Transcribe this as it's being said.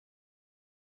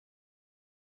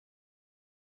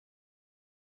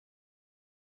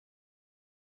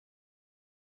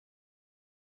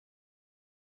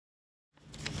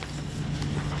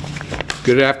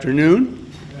Good afternoon.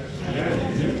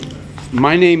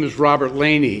 My name is Robert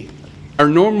Laney. Our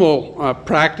normal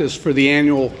practice for the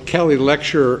annual Kelly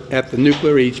Lecture at the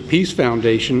Nuclear Age Peace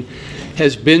Foundation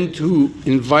has been to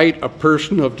invite a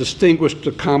person of distinguished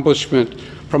accomplishment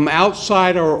from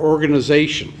outside our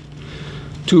organization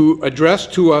to address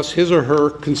to us his or her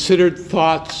considered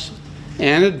thoughts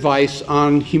and advice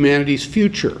on humanity's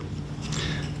future.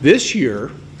 This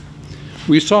year,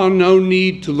 we saw no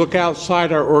need to look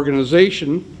outside our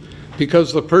organization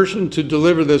because the person to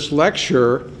deliver this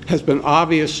lecture has been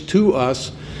obvious to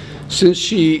us since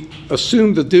she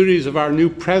assumed the duties of our new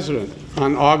president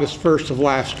on August 1st of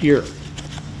last year.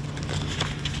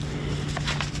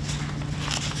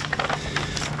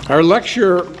 Our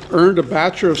lecturer earned a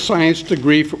Bachelor of Science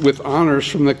degree with honors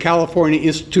from the California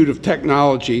Institute of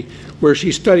Technology, where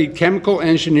she studied chemical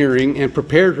engineering and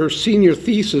prepared her senior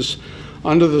thesis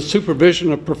under the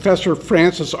supervision of Professor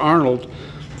Frances Arnold,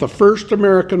 the first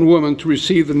American woman to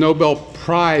receive the Nobel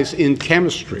Prize in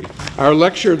Chemistry. Our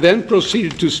lecturer then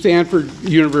proceeded to Stanford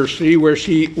University, where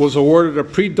she was awarded a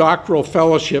pre-doctoral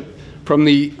fellowship from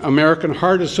the American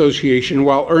Heart Association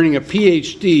while earning a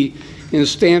PhD in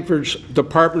Stanford's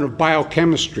Department of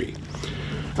Biochemistry.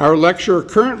 Our lecturer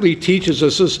currently teaches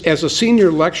us as a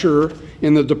senior lecturer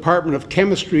in the Department of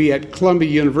Chemistry at Columbia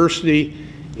University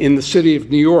in the city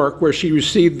of New York, where she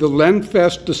received the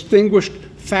Lenfest Distinguished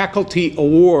Faculty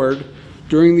Award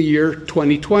during the year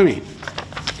 2020.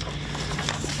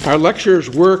 Our lecturers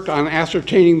worked on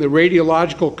ascertaining the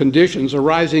radiological conditions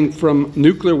arising from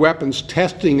nuclear weapons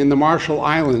testing in the Marshall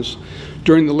Islands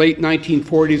during the late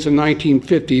 1940s and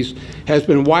 1950s, has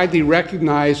been widely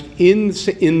recognized in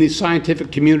the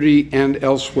scientific community and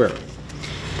elsewhere.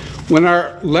 When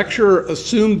our lecturer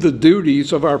assumed the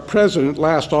duties of our president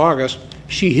last August,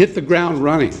 she hit the ground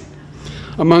running.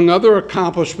 Among other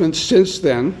accomplishments since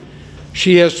then,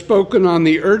 she has spoken on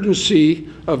the urgency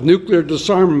of nuclear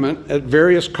disarmament at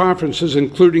various conferences,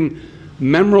 including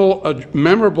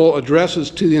memorable addresses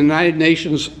to the United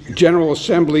Nations General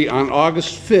Assembly on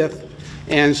August 5th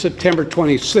and September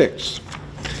 26th.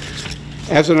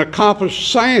 As an accomplished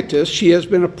scientist, she has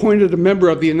been appointed a member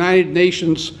of the United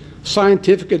Nations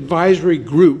Scientific Advisory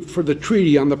Group for the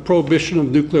Treaty on the Prohibition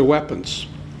of Nuclear Weapons.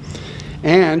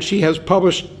 And she has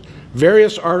published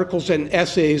various articles and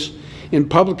essays in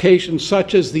publications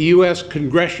such as the U.S.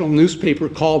 congressional newspaper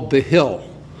called The Hill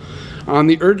on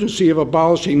the urgency of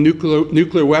abolishing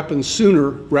nuclear weapons sooner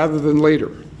rather than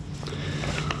later.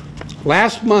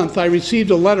 Last month, I received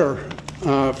a letter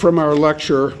from our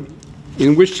lecturer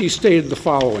in which she stated the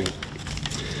following.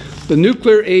 The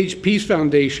Nuclear Age Peace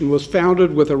Foundation was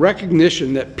founded with a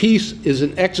recognition that peace is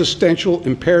an existential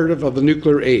imperative of the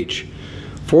nuclear age.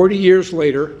 40 years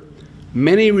later,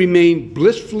 many remain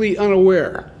blissfully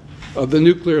unaware of the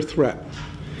nuclear threat,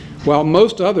 while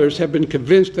most others have been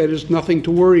convinced that it is nothing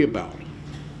to worry about.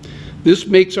 This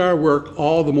makes our work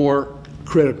all the more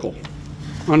critical,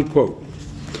 unquote.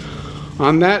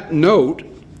 On that note,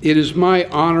 it is my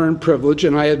honor and privilege,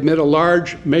 and I admit a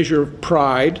large measure of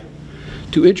pride,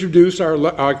 to introduce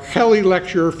our Kelly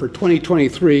Lecturer for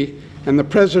 2023 and the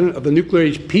President of the Nuclear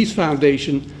Age Peace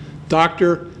Foundation,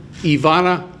 Dr.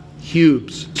 Ivana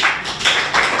Hughes.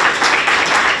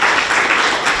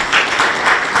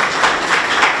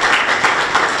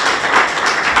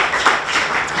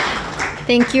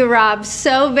 Thank you, Rob,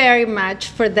 so very much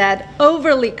for that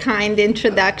overly kind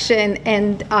introduction,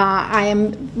 and I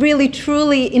am really,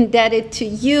 truly indebted to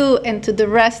you and to the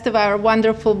rest of our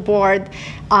wonderful board,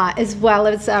 as well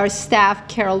as our staff,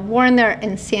 Carol Warner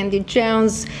and Sandy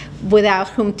Jones, without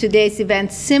whom today's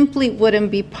event simply wouldn't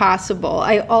be possible.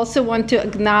 I also want to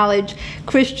acknowledge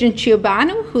Christian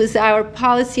Ciobanu, who is our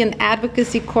Policy and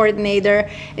Advocacy Coordinator,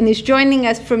 and is joining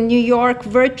us from New York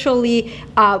virtually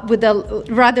with a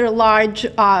rather large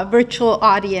virtual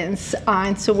audience.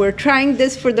 And so we're trying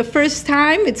this for the first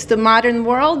time. It's the modern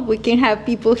world. We can have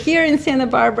people here in Santa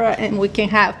Barbara, and we can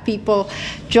have people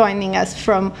joining us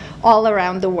from all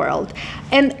around the world.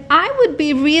 And I would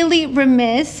be really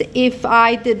remiss if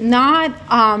I did not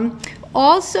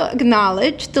also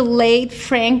acknowledge the late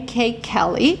Frank K.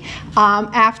 Kelly,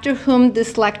 after whom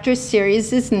this lecture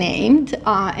series is named.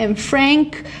 And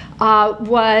Frank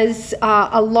was,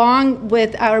 along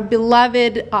with our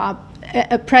beloved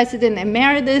President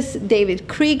Emeritus David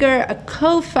Krieger, a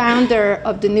co-founder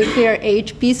of the Nuclear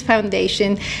Age Peace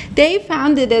Foundation. They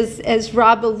founded, as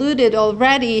Rob alluded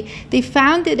already, they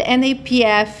founded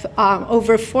NAPF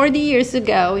over 40 years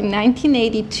ago in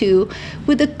 1982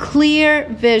 with a clear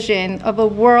vision of a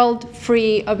world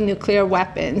free of nuclear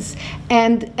weapons.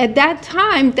 And at that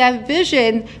time, that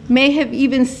vision may have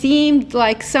even seemed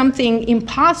like something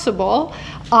impossible.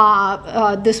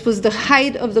 This was the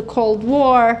height of the Cold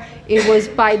War. It was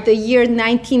by the year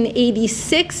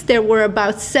 1986, there were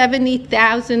about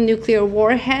 70,000 nuclear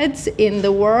warheads in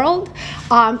the world.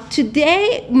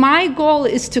 Today, my goal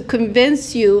is to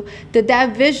convince you that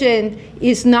that vision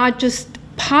is not just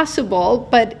possible,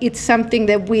 but it's something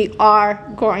that we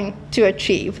are going to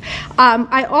achieve.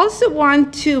 I also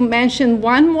want to mention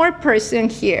one more person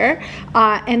here,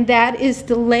 and that is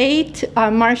the late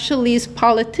Marshallese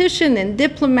politician and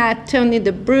diplomat, Tony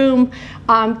the Broom.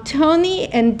 Tony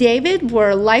and David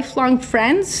were lifelong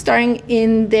friends starting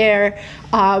in their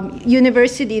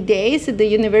university days at the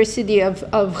University of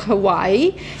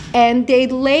Hawaii, and they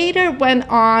later went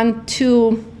on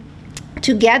to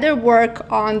together work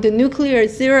on the Nuclear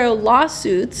Zero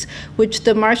lawsuits, which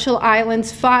the Marshall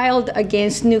Islands filed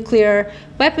against nuclear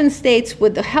weapon states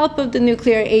with the help of the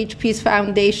Nuclear Age Peace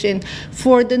Foundation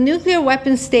for the nuclear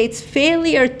weapon states'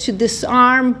 failure to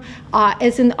disarm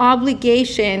as an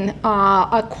obligation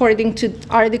according to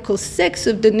Article 6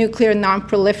 of the Nuclear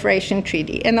Non-Proliferation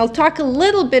Treaty. And I'll talk a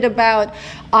little bit about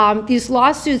these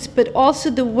lawsuits, but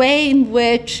also the way in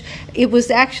which it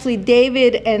was actually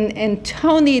David and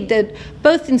Tony that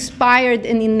both inspired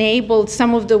and enabled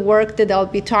some of the work that I'll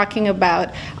be talking about,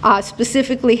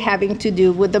 specifically having to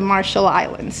do with the Marshall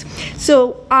Islands.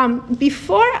 So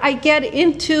before I get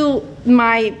into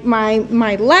my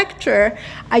lecture,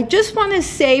 I just want to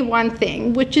say one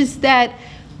thing, which is that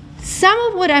some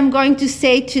of what I'm going to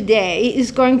say today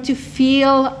is going to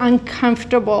feel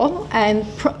uncomfortable and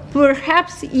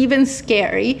perhaps even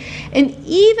scary. And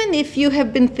even if you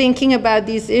have been thinking about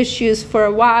these issues for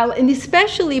a while, and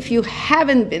especially if you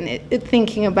haven't been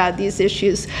thinking about these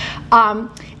issues,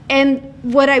 and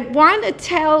what I want to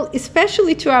tell,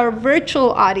 especially to our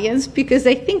virtual audience, because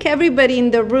I think everybody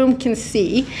in the room can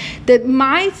see that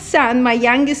my son, my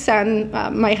youngest son,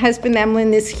 my husband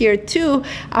Emlyn is here too,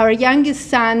 our youngest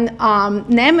son,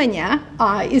 Nemanja,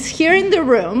 is here in the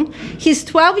room. He's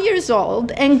 12 years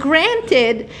old, and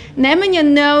granted, Nemanja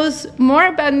knows more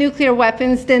about nuclear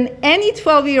weapons than any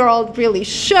 12-year-old really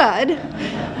should,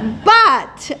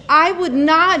 but I would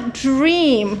not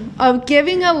dream of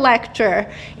giving a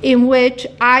lecture in which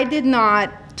I did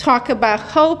not talk about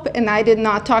hope and I did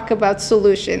not talk about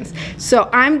solutions. So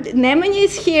Nemanja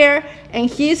is here and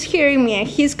he's hearing me and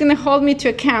he's going to hold me to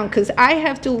account because I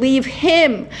have to leave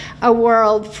him a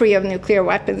world free of nuclear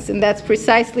weapons, and that's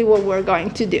precisely what we're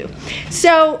going to do.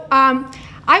 So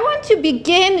I want to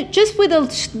begin just with a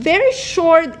very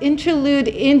short interlude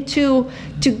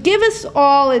to give us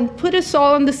all and put us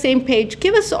all on the same page,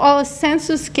 give us all a sense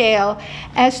of scale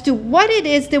as to what it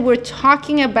is that we're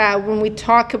talking about when we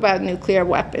talk about nuclear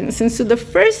weapons. And so the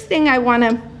first thing I want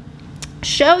to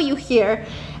show you here,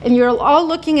 and you're all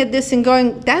looking at this and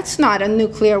going, that's not a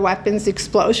nuclear weapons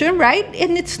explosion, right?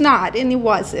 And it's not, and it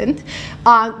wasn't.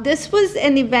 This was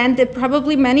an event that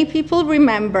probably many people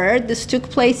remember. This took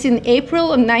place in April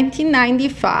of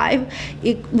 1995.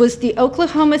 It was the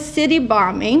Oklahoma City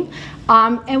bombing.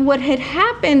 And what had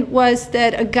happened was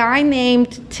that a guy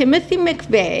named Timothy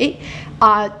McVeigh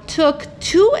took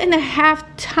 2.5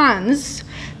 tons,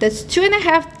 that's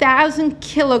 2,500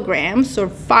 kilograms or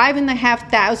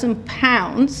 5,500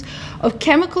 pounds of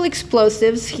chemical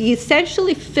explosives. He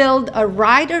essentially filled a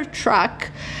Ryder truck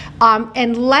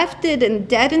and left it and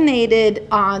detonated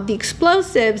the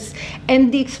explosives.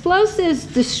 And the explosives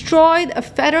destroyed a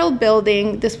federal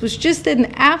building. This was just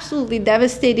an absolutely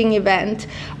devastating event.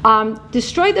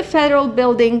 Destroyed the federal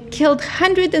building, killed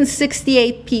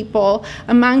 168 people,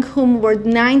 among whom were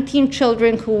 19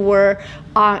 children who were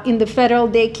in the federal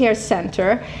daycare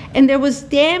center. And there was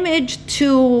damage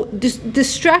to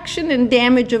destruction and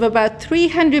damage of about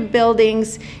 300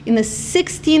 buildings in a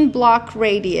 16-block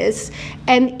radius.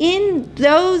 And in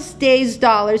those days'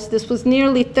 dollars, this was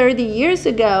nearly 30 years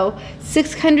ago,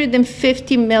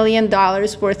 $650 million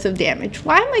worth of damage.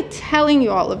 Why am I telling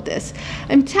you all of this?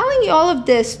 I'm telling you all of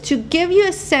this to give you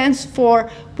a sense for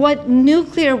what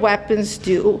nuclear weapons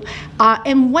do.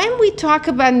 And when we talk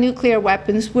about nuclear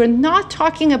weapons, we're not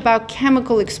talking about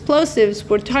chemical explosives.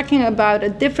 We're talking about a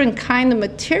different kind of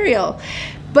material.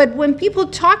 But when people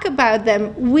talk about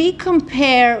them, we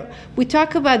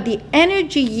talk about the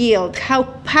energy yield, how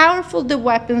powerful the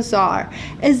weapons are,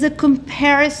 as a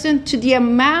comparison to the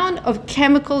amount of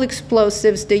chemical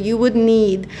explosives that you would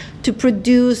need to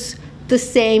produce the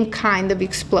same kind of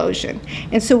explosion.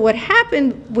 And so what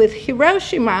happened with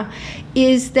Hiroshima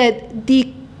is that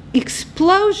the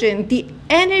explosion, the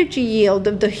energy yield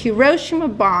of the Hiroshima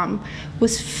bomb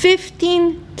was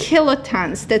 15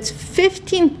 kilotons. That's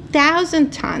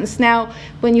 15,000 tons. Now,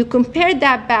 when you compare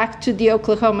that back to the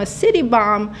Oklahoma City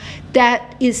bomb,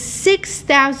 that is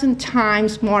 6,000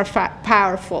 times more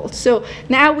powerful. So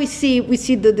now we see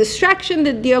the destruction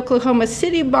that the Oklahoma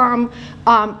City bomb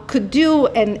could do,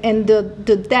 and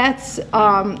the deaths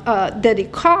that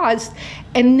it caused.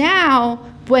 And now,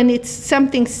 when it's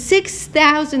something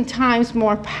 6,000 times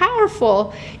more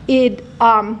powerful, it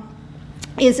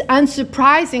is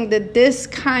unsurprising that this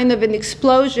kind of an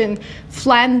explosion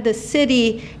flattened the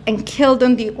city and killed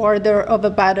on the order of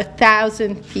about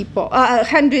 1,000 people,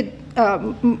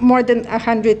 more than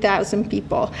 100,000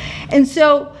 people. And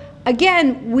so,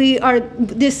 again,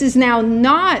 this is now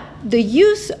not the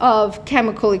use of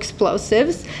chemical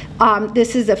explosives.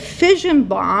 This is a fission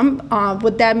bomb.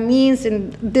 What that means,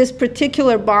 in this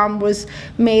particular bomb was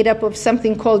made up of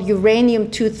something called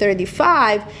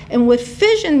uranium-235. And what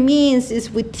fission means is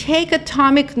we take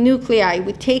atomic nuclei,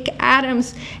 we take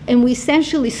atoms, and we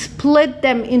essentially split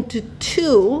them into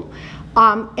two.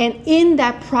 And in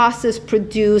that process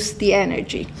produce the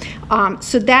energy.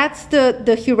 So that's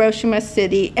the Hiroshima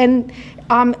city. And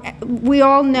we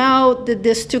all know that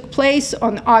this took place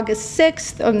on August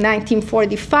 6th of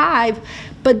 1945,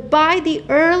 but by the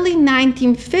early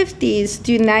 1950s,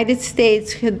 the United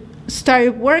States had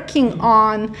started working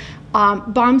on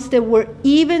bombs that were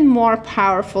even more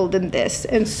powerful than this.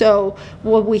 And so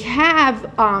what we have,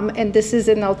 and this is,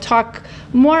 and I'll talk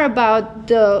more about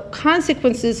the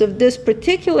consequences of this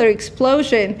particular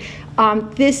explosion,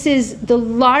 this is the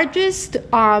largest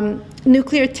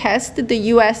nuclear test that the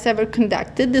US ever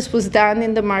conducted. This was done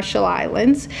in the Marshall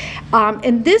Islands.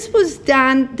 And this was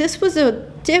a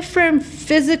different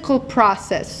physical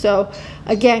process. So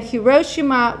again,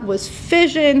 Hiroshima was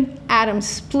fission, atom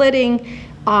splitting.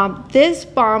 This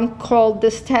bomb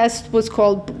this test was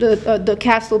called the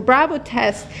Castle Bravo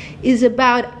test, is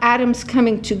about atoms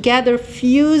coming together,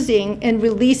 fusing, and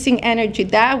releasing energy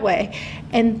that way.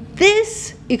 And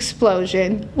this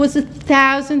explosion was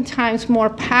 1,000 times more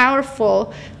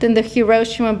powerful than the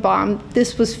Hiroshima bomb.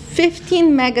 This was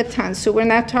 15 megatons, so we're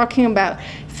not talking about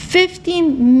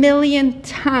 15 million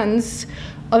tons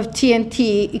of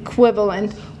TNT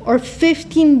equivalent, or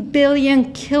 15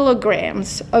 billion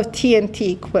kilograms of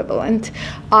TNT equivalent.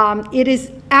 It is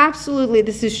absolutely,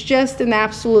 this is just an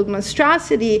absolute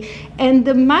monstrosity. And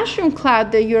the mushroom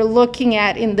cloud that you're looking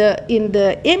at in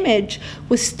the image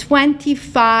was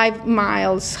 25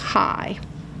 miles high.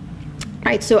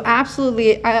 Right, so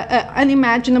absolutely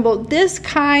unimaginable. This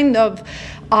kind of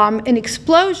an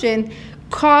explosion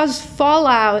caused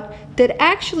fallout that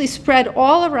actually spread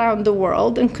all around the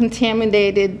world and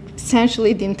contaminated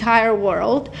essentially the entire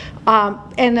world,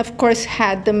 and of course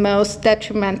had the most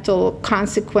detrimental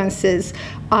consequences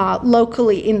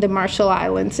locally in the Marshall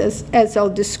Islands, as I'll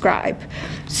describe.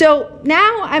 So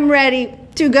now I'm ready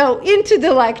to go into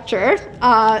the lecture.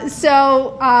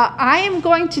 I am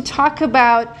going to talk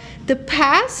about the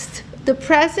past, the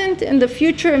present, and the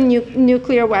future of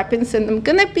nuclear weapons. And I'm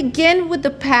going to begin with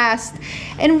the past.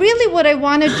 And really what I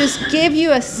want to just give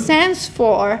you a sense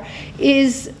for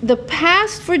is the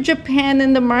past for Japan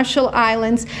and the Marshall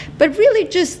Islands, but really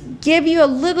just give you a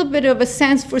little bit of a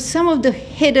sense for some of the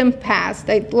hidden past.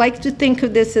 I'd like to think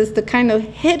of this as the kind of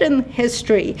hidden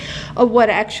history of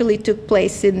what actually took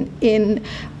place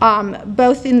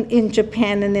both in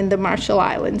Japan and in the Marshall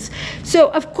Islands.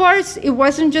 So of course, it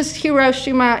wasn't just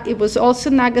Hiroshima, it was also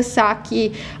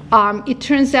Nagasaki. It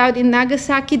turns out in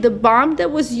Nagasaki, the bomb that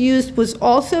was used was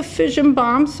also a fission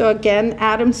bomb. So again,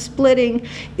 atom splitting.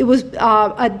 It was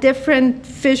a different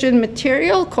fission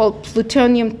material called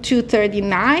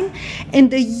plutonium-239. And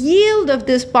the yield of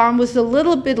this bomb was a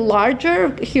little bit larger.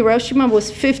 Hiroshima was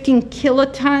 15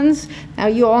 kilotons. Now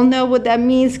you all know what that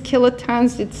means,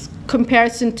 kilotons. It's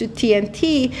comparison to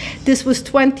TNT. This was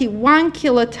 21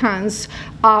 kilotons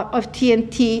of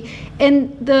TNT,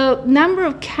 and the number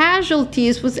of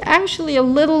casualties was actually a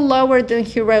little lower than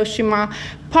Hiroshima,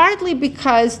 partly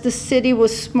because the city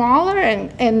was smaller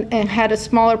and had a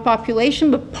smaller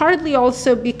population, but partly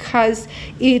also because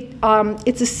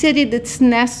it's a city that's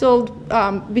nestled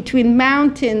between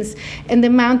mountains, and the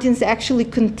mountains actually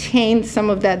contain some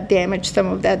of that damage, some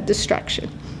of that destruction.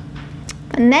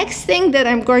 The next thing that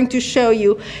I'm going to show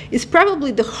you is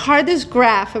probably the hardest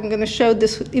graph I'm going to show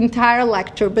this entire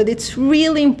lecture, but it's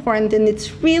really important, and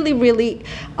it's really, really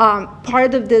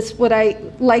part of this, what I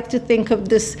like to think of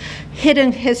this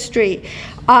hidden history.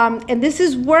 And this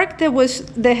is work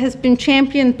that has been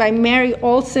championed by Mary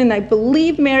Olson. I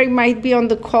believe Mary might be on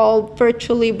the call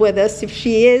virtually with us. If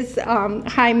she is,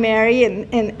 hi Mary,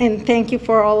 and thank you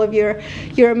for all of your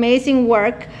amazing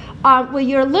work. what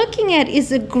you're looking at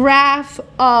is a graph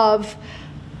of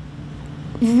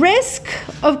risk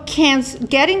of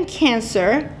getting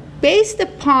cancer based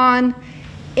upon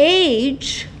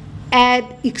age at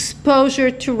exposure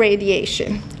to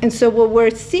radiation. And so what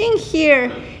we're seeing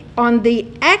here on the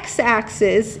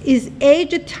x-axis is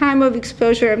age at time of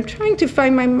exposure. I'm trying to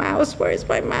find my mouse. Where is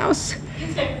my mouse?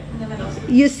 It's there in the middle.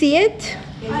 You see it?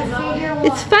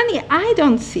 It's funny, I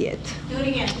don't see it. Do it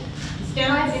again. It's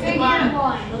down at the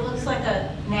bottom. It looks like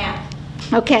a nap.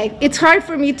 Okay, it's hard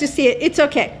for me to see it. It's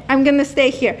okay. I'm going to stay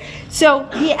here. So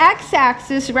the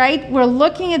x-axis, right? We're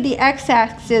looking at the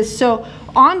x-axis. So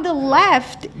on the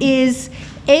left is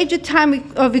age at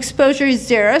time of exposure is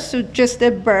 0, so just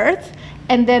at birth.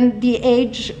 And then the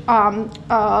age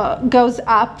goes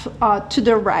up to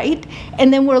the right.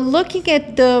 And then we're looking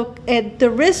at the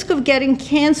risk of getting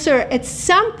cancer at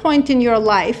some point in your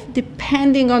life,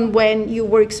 depending on when you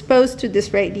were exposed to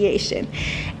this radiation.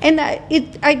 And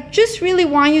I just really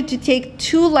want you to take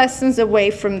 2 lessons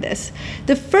away from this.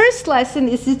 The first lesson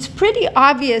is it's pretty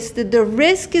obvious that the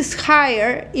risk is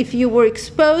higher if you were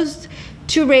exposed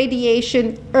to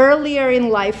radiation earlier in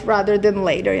life rather than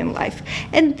later in life.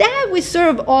 And that we sort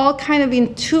of all kind of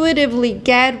intuitively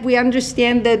get. We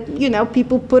understand that, you know,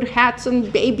 people put hats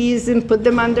on babies and put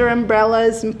them under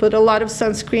umbrellas and put a lot of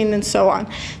sunscreen and so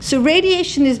on. So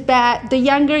radiation is bad. The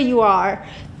younger you are,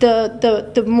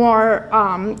 the more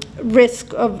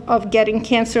risk of getting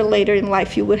cancer later in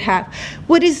life you would have.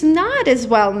 What is not as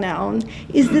well known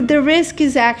is that the risk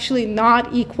is actually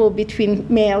not equal between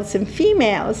males and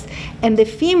females, and the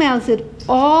females at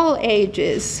all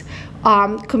ages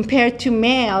compared to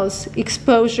males,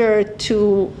 exposure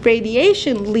to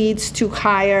radiation leads to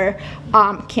higher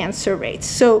cancer rates.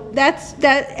 So that's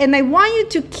that, and I want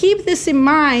you to keep this in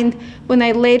mind when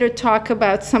I later talk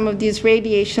about some of these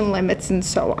radiation limits and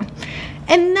so on.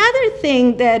 Another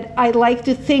thing that I like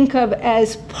to think of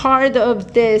as part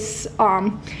of this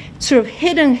sort of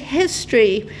hidden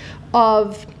history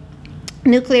of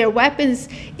nuclear weapons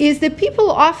is that people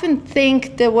often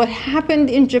think that what happened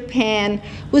in Japan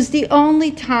was the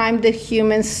only time that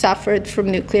humans suffered from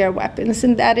nuclear weapons,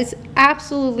 and that is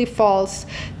absolutely false.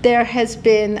 There has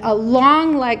been a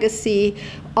long legacy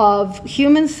of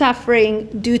human suffering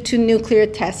due to nuclear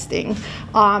testing,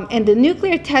 and the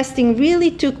nuclear testing really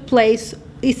took place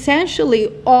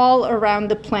essentially all around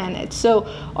the planet. So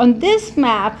on this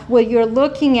map, what you're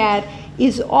looking at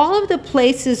is all of the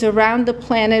places around the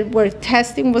planet where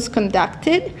testing was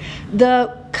conducted.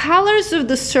 The colors of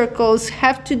the circles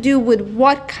have to do with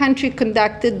what country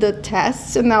conducted the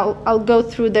tests, and I'll go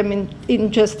through them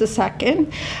in just a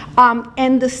second.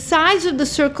 And the size of the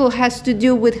circle has to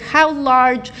do with how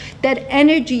large that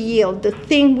energy yield, the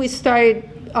thing we started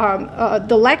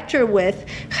the lecture with,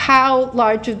 how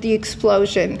large of the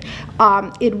explosion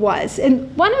it was.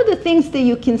 And one of the things that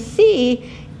you can see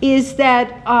is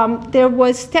that there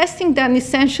was testing done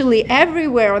essentially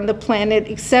everywhere on the planet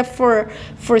except for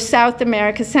South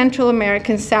America, Central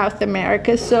America, and South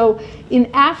America. So in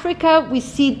Africa, we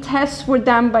see tests were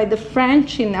done by the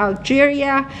French in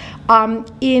Algeria.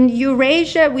 In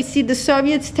Eurasia, we see the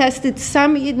Soviets tested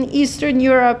some in Eastern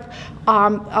Europe,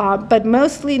 but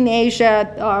mostly in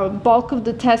Asia. Bulk of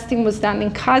the testing was done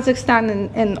in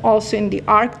Kazakhstan and also in the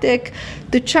Arctic.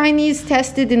 The Chinese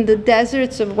tested in the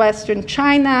deserts of Western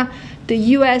China. The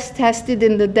US tested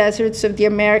in the deserts of the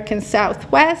American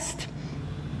Southwest.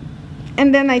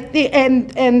 And then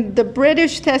and the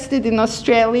British tested in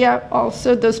Australia,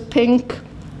 also those pink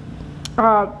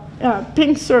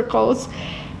circles.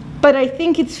 But I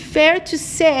think it's fair to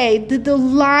say that the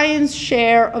lion's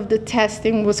share of the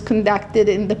testing was conducted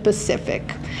in the Pacific.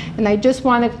 And I just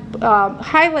want to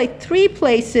highlight 3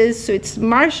 places. So it's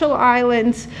Marshall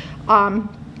Islands.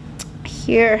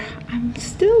 Here, I'm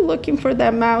still looking for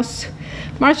that mouse.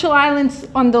 Marshall Islands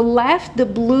on the left, the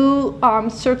blue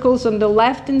circles on the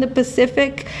left in the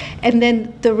Pacific, and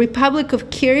then the Republic of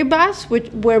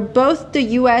Kiribati, where both the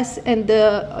US and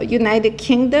the United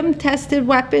Kingdom tested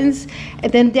weapons,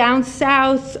 and then down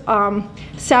south,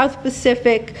 South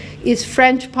Pacific is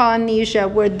French Polynesia,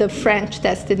 where the French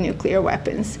tested nuclear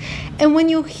weapons. And when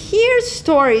you hear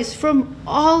stories from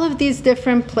all of these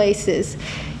different places,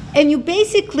 and you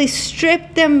basically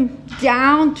strip them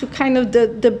down to kind of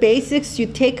the basics, you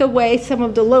take away some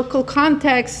of the local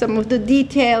context, some of the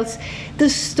details, the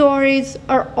stories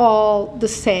are all the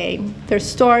same. They're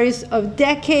stories of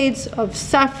decades of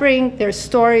suffering, they're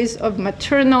stories of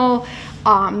maternal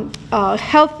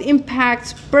health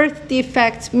impacts, birth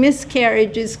defects,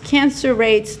 miscarriages, cancer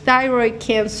rates, thyroid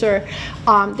cancer.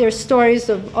 There's stories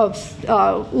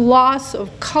of loss of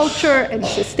culture and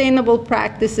sustainable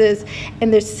practices,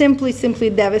 and they're simply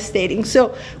devastating.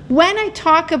 So when I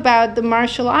talk about the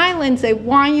Marshall Islands, I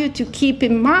want you to keep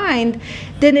in mind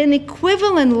that an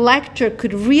equivalent lecture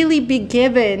could really be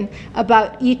given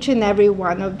about each and every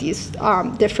one of these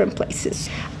different places.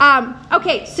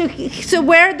 Okay, so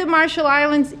where are the Marshall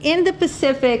Islands? In the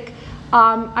Pacific.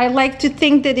 I like to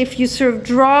think that if you sort of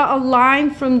draw a line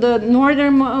from the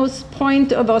northernmost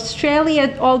point of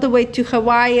Australia all the way to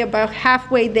Hawaii, about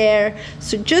halfway there,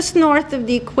 so just north of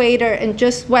the equator and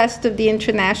just west of the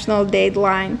international date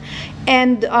line.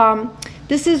 And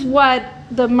this is what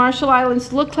the Marshall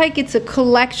Islands look like. It's a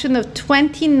collection of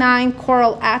 29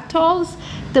 coral atolls.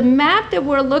 The map that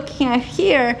we're looking at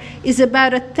here is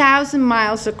about 1,000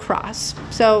 miles across.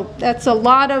 So that's a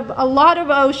lot of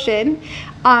ocean.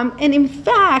 And in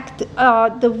fact,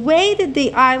 the way that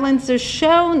the islands are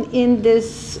shown in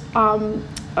this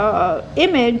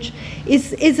image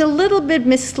is a little bit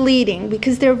misleading,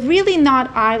 because they're really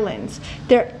not islands.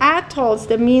 They're atolls.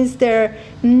 That means they're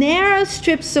narrow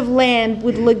strips of land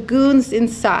with lagoons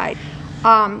inside.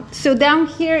 So down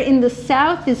here in the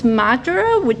south is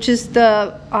Majuro, which is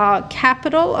the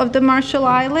capital of the Marshall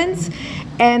Islands.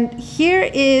 And here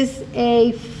is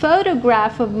a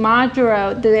photograph of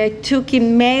Majuro that I took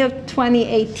in May of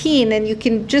 2018, and you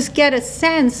can just get a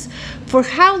sense for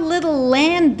how little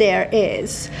land there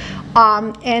is.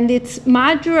 And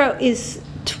Majuro is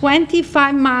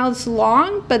 25 miles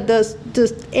long, but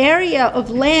the area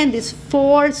of land is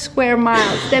 4 square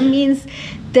miles. That means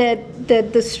that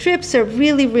the strips are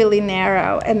really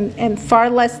narrow and far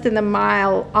less than a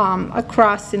mile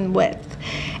across in width.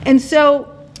 And so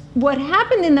what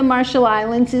happened in the Marshall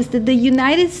Islands is that the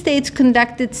United States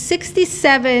conducted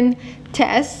 67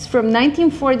 tests from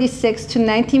 1946 to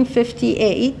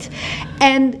 1958,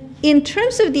 and in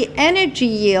terms of the energy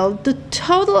yield, the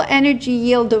total energy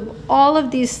yield of all of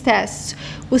these tests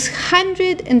was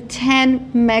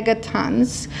 110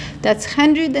 megatons. That's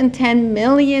 110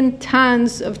 million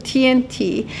tons of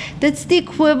TNT. That's the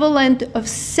equivalent of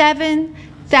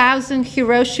 7,000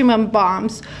 Hiroshima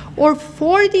bombs, or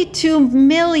 42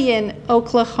 million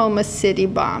Oklahoma City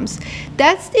bombs.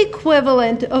 That's the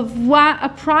equivalent of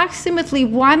approximately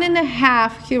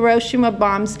 1.5 Hiroshima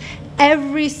bombs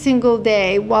every single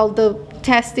day while the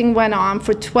testing went on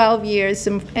for 12 years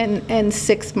and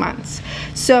 6 months.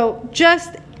 So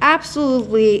just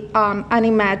absolutely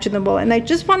unimaginable. And I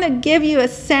just want to give you a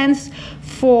sense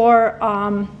for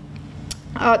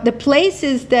the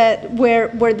places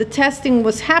where the testing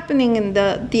was happening and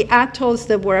the atolls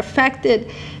that were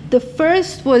affected. The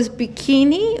first was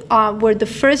Bikini, where the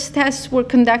first tests were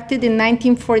conducted in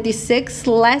 1946,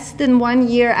 less than 1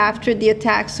 year after the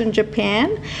attacks on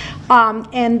Japan,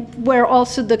 and where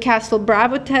also the Castle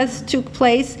Bravo test took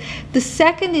place. The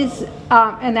second is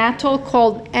an atoll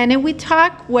called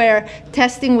Enewetak, where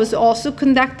testing was also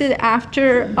conducted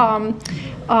after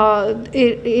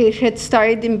it had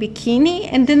started in Bikini.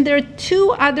 And then there are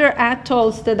 2 other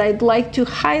atolls that I'd like to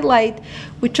highlight,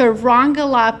 which are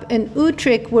Rongelap and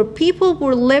Utrik, where people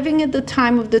were living at the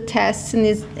time of the tests, and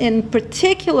in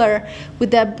particular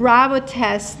with that Bravo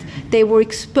test, they were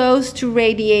exposed to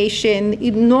radiation,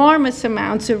 enormous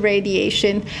amounts of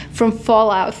radiation from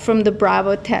fallout from the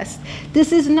Bravo test.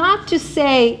 This is not to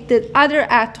say that other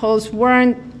atolls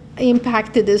weren't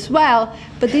impacted as well,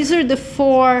 but these are the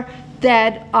 4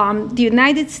 that the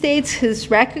United States has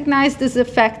recognized as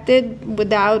affected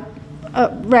without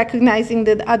recognizing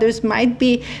that others might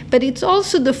be, but it's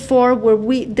also the 4 where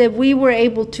we were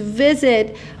able to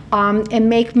visit and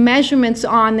make measurements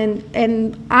on,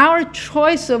 and our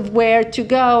choice of where to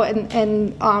go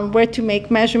and where to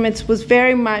make measurements was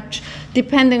very much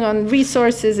depending on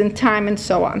resources and time and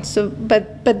so on. So,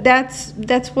 but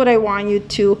that's what I want you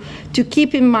to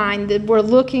keep in mind, that we're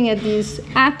looking at these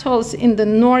atolls in the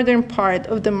northern part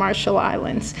of the Marshall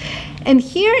Islands. And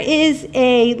here is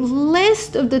a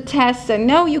list of the tests. I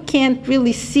know you can't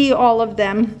really see all of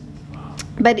them,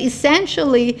 but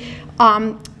essentially I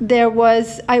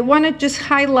want to just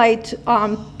highlight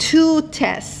 2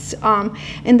 tests.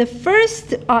 And the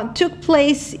first took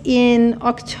place in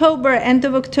end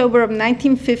of October of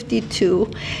 1952.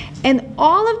 And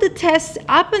all of the tests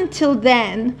up until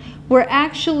then were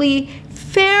actually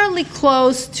fairly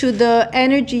close to the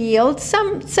energy yield,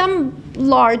 some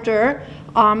larger,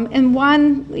 and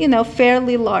one,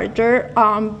 fairly larger,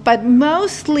 but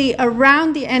mostly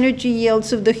around the energy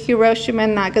yields of the Hiroshima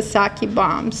and Nagasaki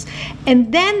bombs.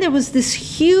 And then there was this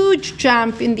huge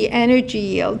jump in the energy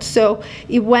yield. So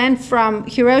it went from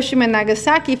Hiroshima and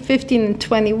Nagasaki, 15 and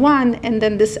 21, and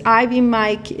then this Ivy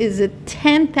Mike is at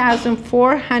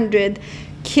 10,400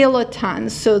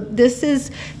 kilotons. So this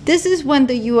is when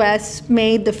the U.S.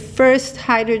 made the first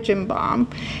hydrogen bomb.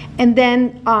 And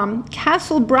then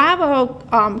Castle Bravo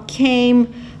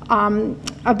came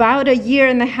about a year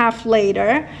and a half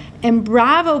later, and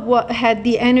Bravo had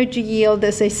the energy yield,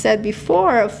 as I said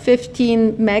before, of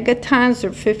 15 megatons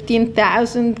or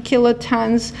 15,000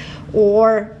 kilotons,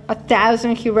 or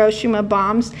 1,000 Hiroshima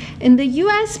bombs. And the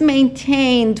U.S.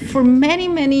 maintained for many,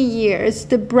 many years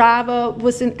that Bravo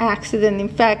was an accident. In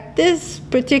fact, this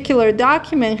particular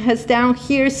document has down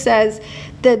here says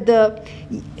that the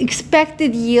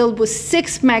expected yield was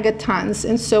 6 megatons.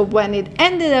 And so when it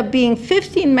ended up being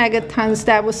 15 megatons,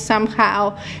 that was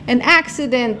somehow an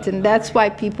accident, and that's why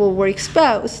people were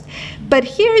exposed. But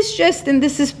here's just, and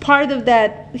this is part of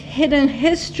that hidden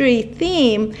history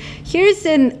theme, here's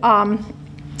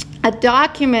a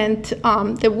document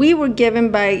that we were given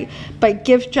by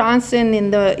Giff Johnson in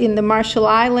the Marshall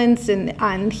Islands,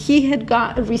 and he had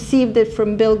received it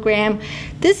from Bill Graham.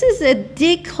 This is a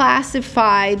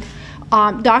declassified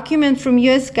document from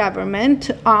U.S.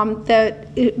 government that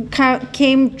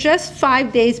came just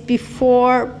 5 days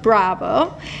before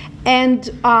Bravo. And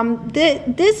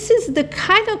this is the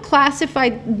kind of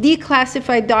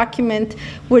declassified document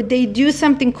where they do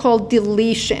something called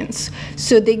deletions.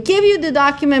 So they give you the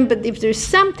document, but if there's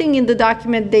something in the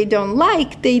document they don't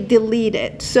like, they delete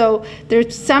it. So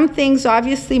there's some things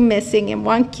obviously missing, and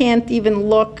one can't even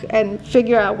look and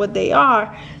figure out what they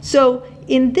are. So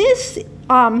in this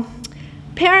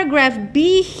paragraph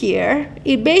B here,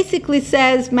 it basically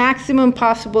says maximum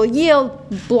possible yield,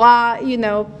 blah,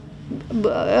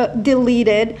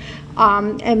 deleted,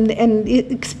 and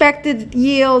expected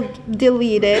yield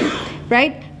deleted,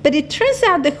 right? But it turns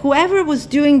out that whoever was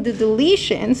doing the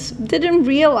deletions didn't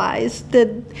realize that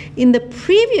in the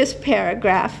previous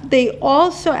paragraph, they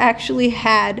also actually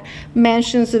had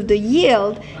mentions of the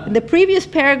yield. In the previous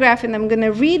paragraph, and I'm going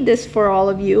to read this for all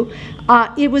of you,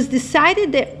 it was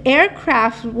decided that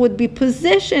aircraft would be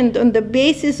positioned on the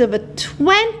basis of a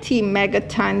 20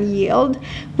 megaton yield,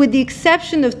 with the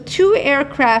exception of 2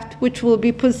 aircraft which will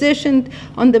be positioned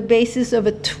on the basis of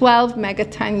a 12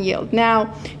 megaton yield.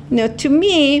 Now, to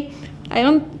me, I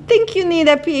don't think you need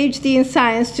a PhD in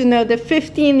science to know that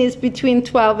 15 is between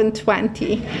 12 and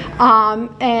 20.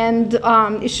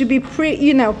 It should be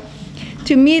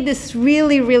to me, this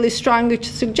really, really strongly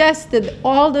suggests that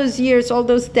all those years, all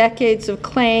those decades of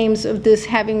claims of this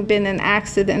having been an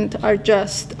accident are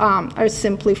just, are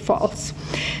simply false.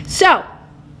 So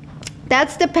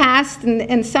that's the past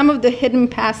and some of the hidden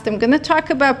past. I'm going to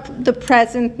talk about the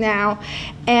present now,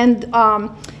 and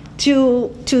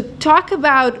to talk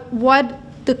about what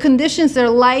the conditions are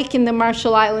like in the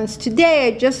Marshall Islands today,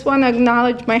 I just want to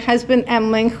acknowledge my husband,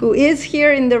 Emlyn, who is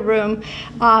here in the room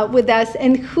with us,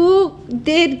 and who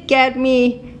did get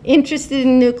me interested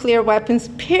in nuclear weapons,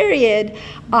 period.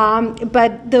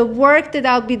 But the work that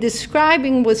I'll be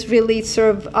describing was really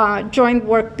sort of joint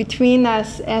work between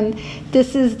us. And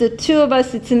this is the two of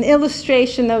us. It's an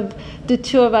illustration of the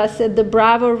two of us at the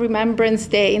Bravo Remembrance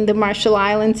Day in the Marshall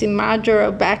Islands in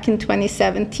Majuro back in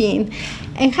 2017.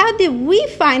 And how did we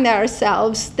find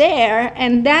ourselves there?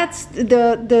 And that's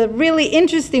the really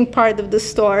interesting part of the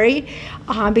story,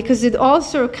 because it all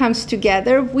sort of comes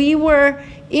together. We were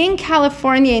in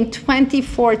California in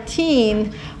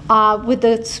 2014 with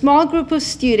a small group of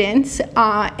students,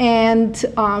 and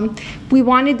we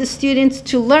wanted the students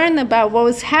to learn about what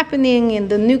was happening in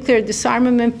the nuclear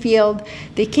disarmament field.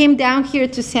 They came down here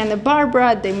to Santa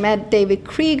Barbara, they met David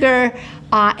Krieger,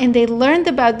 and they learned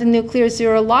about the Nuclear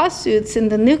Zero lawsuits, and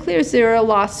the Nuclear Zero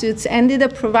lawsuits ended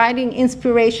up providing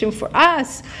inspiration for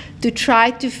us to try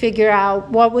to figure out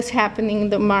what was happening in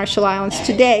the Marshall Islands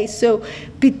today. So,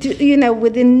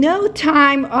 within no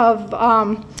time of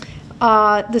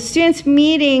the students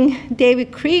meeting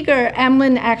David Krieger,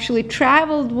 Emlyn actually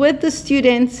traveled with the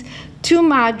students to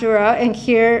Majuro, and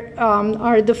here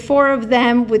are the 4 of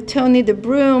them with Tony the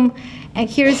Broom. And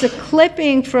here's a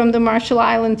clipping from the Marshall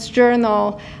Islands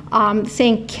Journal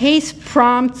saying case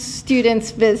prompts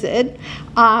students visit.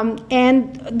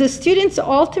 And the students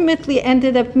ultimately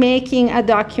ended up making a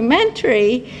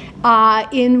documentary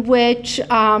in which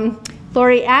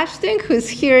Lori Ashton, who's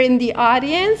here in the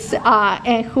audience,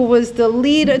 and who was the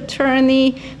lead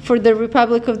attorney for the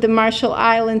Republic of the Marshall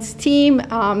Islands team,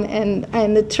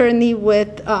 and attorney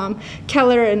with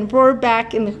Keller and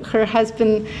Rohrbach, and her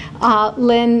husband,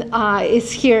 Lynn,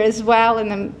 is here as well,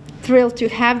 and I'm thrilled to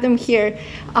have them here.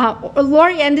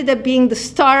 Lori ended up being the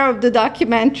star of the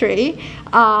documentary,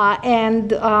 and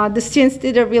the students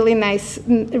did a really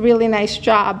nice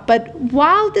job. But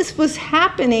while this was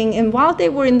happening, and while they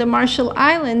were in the Marshall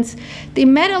Islands, they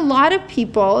met a lot of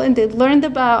people, and they learned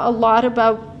a lot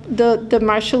about the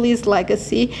Marshallese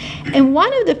legacy. And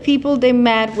one of the people they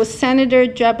met was Senator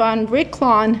Jaban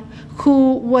Ricklon,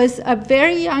 who was a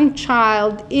very young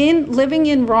child living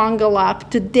in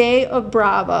Rongelap the day of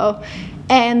Bravo.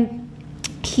 And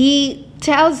he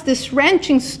tells this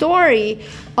wrenching story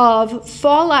of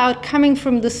fallout coming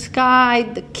from the sky,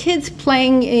 the kids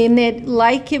playing in it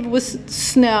like it was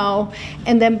snow,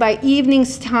 and then by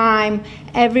evening's time,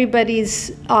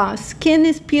 everybody's skin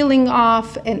is peeling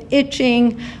off and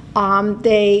itching.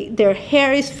 Their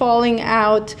hair is falling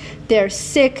out, they're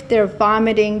sick, they're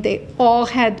vomiting.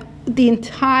 The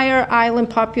entire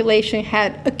island population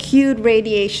had acute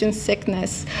radiation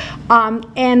sickness.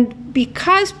 And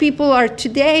because people are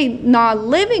today not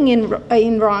living in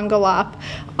Rongelap,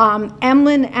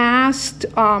 Emlyn asked,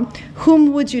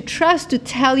 whom would you trust to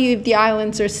tell you if the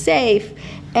islands are safe?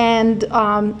 And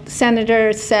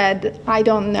Senator said, I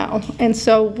don't know. And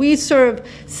so we sort of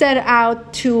set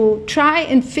out to try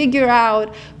and figure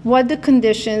out what the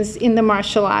conditions in the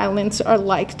Marshall Islands are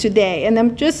like today.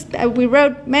 And we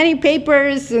wrote many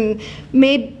papers and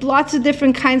made lots of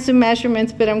different kinds of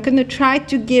measurements, but I'm going to try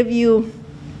to give you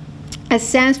a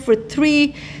sense for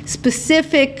three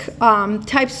specific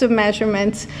types of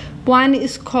measurements. One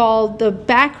is called the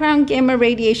background gamma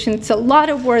radiation. It's a lot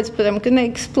of words, but I'm going to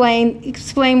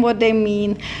explain what they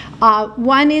mean.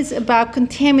 One is about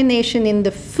contamination in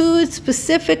the food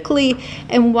specifically,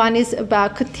 and one is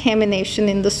about contamination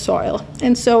in the soil.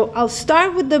 And so I'll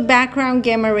start with the background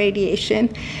gamma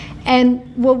radiation. And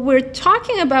what we're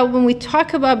talking about when we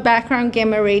talk about background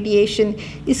gamma radiation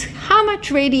is how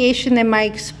much radiation am I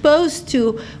exposed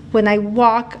to when I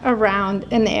walk around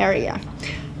an area.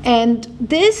 And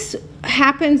this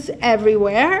happens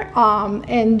everywhere,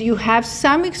 and you have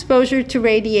some exposure to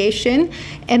radiation,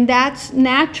 and that's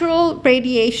natural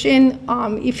radiation.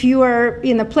 If you are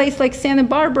in a place like Santa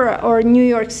Barbara or New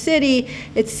York City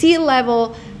at sea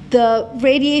level, the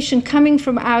radiation coming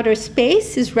from outer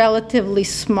space is relatively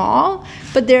small,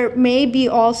 but there may be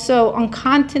also on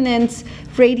continents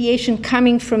radiation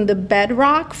coming from the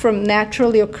bedrock, from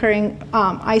naturally occurring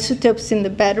isotopes in the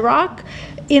bedrock.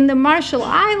 In the Marshall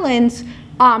Islands,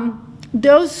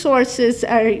 those sources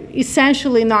are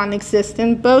essentially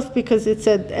non-existent, both because it's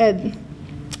at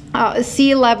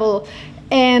sea level,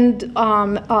 and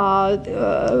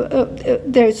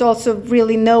there's also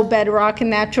really no bedrock and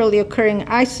naturally occurring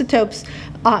isotopes.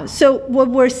 So what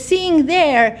we're seeing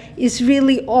there is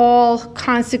really all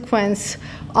consequence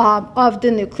of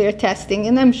the nuclear testing.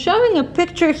 And I'm showing a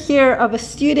picture here of a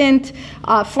student,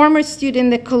 former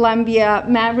student at Columbia,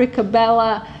 Maverick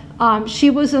Abella. She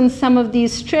was on some of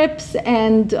these trips,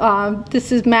 and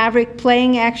this is Maverick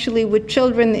playing actually with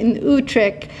children in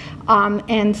Utrecht.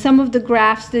 And some of the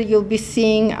graphs that you'll be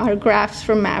seeing are graphs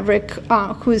from Maverick,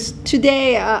 who's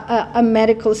today a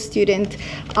medical student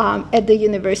at the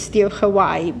University of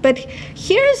Hawaii. But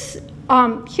here's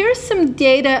some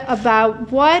data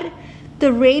about what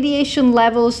the radiation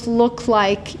levels look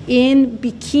like in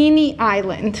Bikini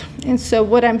Island. And so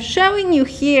what I'm showing you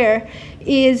here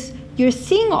is you're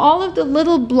seeing all of the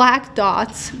little black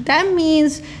dots. That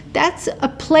means that's a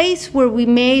place where we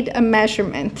made a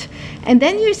measurement. And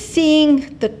then you're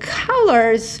seeing the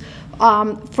colors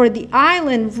for the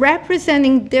island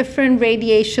representing different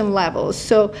radiation levels.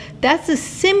 So that's a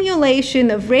simulation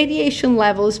of radiation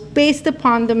levels based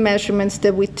upon the measurements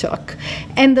that we took.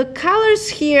 And the colors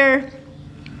here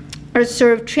are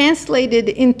sort of translated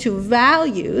into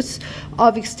values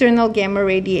of external gamma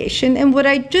radiation. And what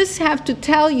I just have to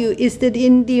tell you is that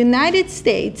in the United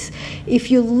States, if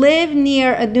you live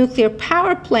near a nuclear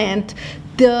power plant,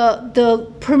 the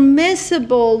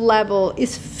permissible level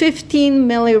is 15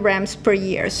 millirems per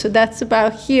year. So that's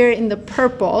about here in the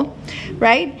purple,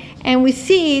 right? And we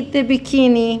see the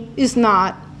Bikini is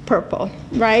not purple,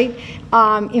 right?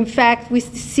 In fact, we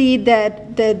see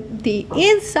that the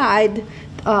inside,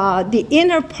 the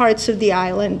inner parts of the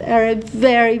island are at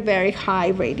very, very high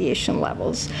radiation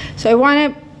levels. So I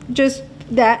want to just,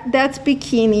 that's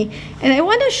Bikini. And I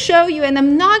want to show you, and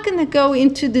I'm not going to go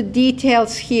into the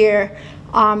details here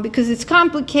because it's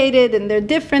complicated and there are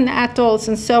different atolls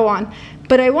and so on.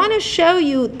 But I want to show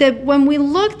you that when we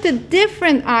looked at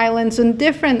different islands and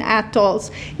different atolls,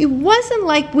 it wasn't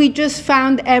like we just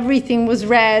found everything was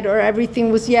red or everything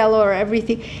was yellow or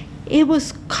everything. It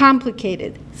was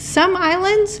complicated. Some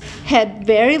islands had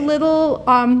very little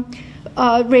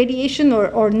radiation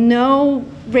or no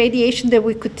radiation that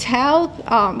we could tell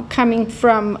coming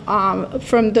from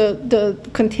the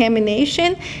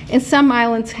contamination, and some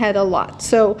islands had a lot.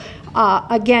 So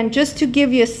again, just to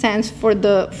give you a sense for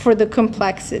the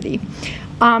complexity.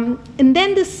 And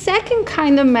then the second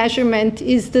kind of measurement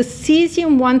is the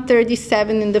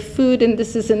cesium-137 in the food, and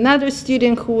this is another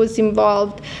student who was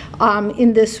involved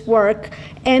in this work.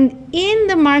 And in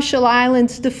the Marshall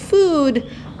Islands, the food,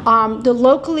 the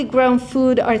locally grown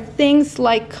food are things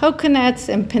like coconuts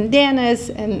and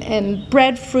pandanus and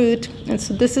breadfruit. And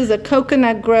so this is a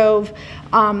coconut grove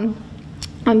on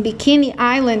Bikini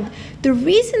Island. The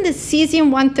reason the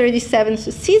cesium-137,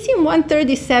 so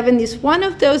cesium-137 is one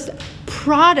of those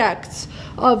products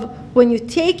of when you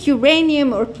take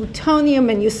uranium or plutonium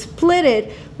and you split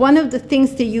it, one of the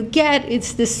things that you get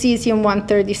is the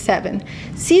cesium-137.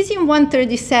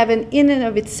 Cesium-137 in and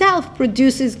of itself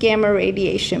produces gamma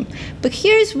radiation. But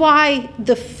here's why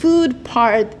the food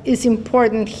part is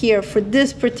important here for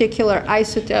this particular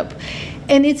isotope.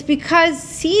 And it's because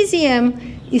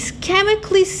cesium is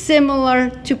chemically similar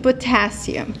to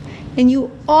potassium. And you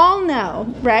all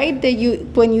know, right, that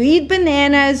when you eat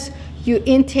bananas, you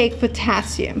intake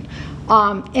potassium.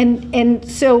 And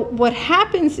so what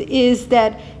happens is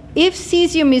that if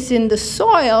cesium is in the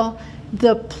soil,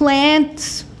 the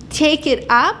plants take it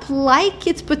up like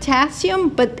it's potassium,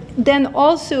 but then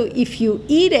also if you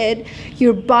eat it,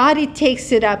 your body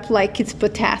takes it up like it's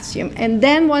potassium. And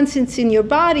then once it's in your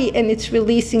body and it's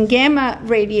releasing gamma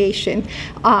radiation,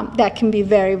 that can be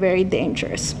very, very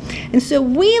dangerous. And so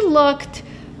we looked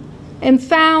and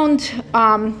found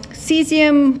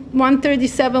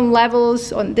cesium-137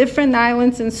 levels on different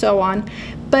islands and so on.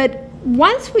 But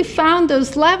once we found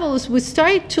those levels, we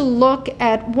started to look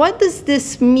at what does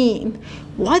this mean?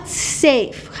 What's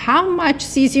safe? How much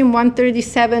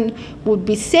cesium-137 would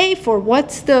be safe, or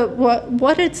what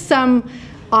are some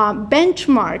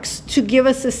benchmarks to give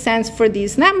us a sense for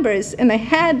these numbers? And I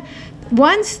had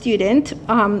one student,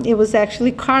 it was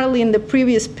actually Carly in the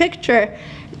previous picture,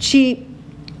 she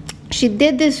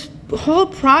did this whole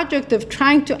project of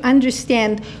trying to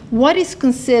understand what is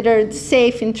considered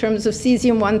safe in terms of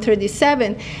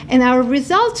cesium-137. And our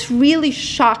results really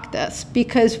shocked us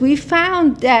because we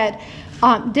found that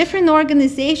different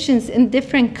organizations in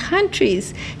different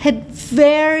countries had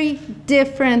very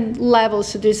different levels.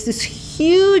 So there's this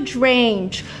huge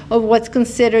range of what's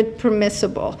considered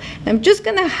permissible. And I'm just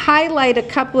going to highlight a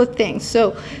couple of things.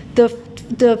 So the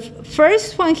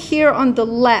first one here on the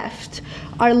left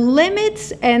are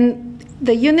limits, and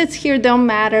the units here don't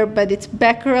matter, but it's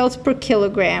becquerels per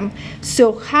kilogram.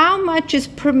 So how much is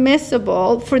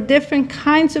permissible for different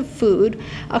kinds of food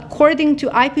according to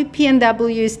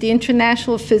IPPNW, is the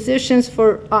International Physicians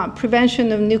for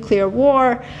Prevention of Nuclear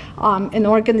War, an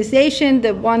organization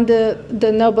that won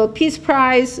the Nobel Peace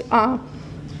Prize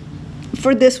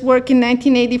for this work in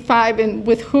 1985, and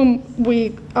with whom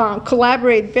we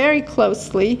collaborate very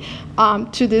closely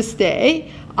to this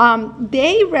day.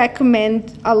 They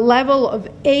recommend a level of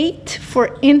 8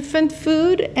 for infant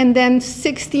food and then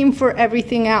 16 for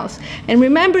everything else. And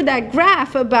remember that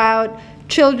graph about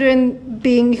children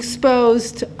being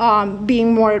exposed,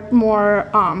 being more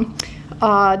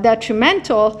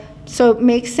detrimental, so it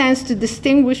makes sense to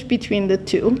distinguish between the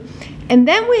two. And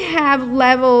then we have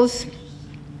levels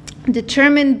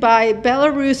determined by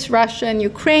Belarus, Russia, and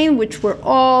Ukraine, which were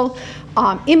all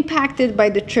impacted by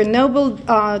the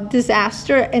Chernobyl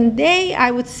disaster, and I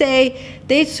would say,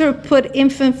 they sort of put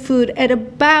infant food at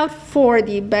about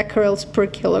 40 becquerels per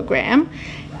kilogram.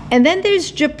 And then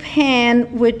there's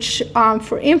Japan, which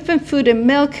for infant food and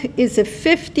milk is at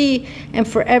 50, and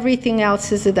for everything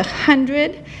else is at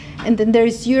 100. And then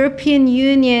there's European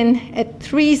Union at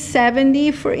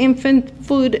 370 for infant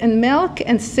food and milk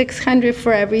and 600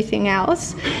 for everything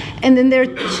else. And then there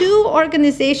are two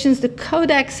organizations. The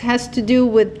Codex has to do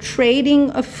with trading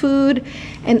of food,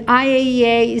 and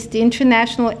IAEA is the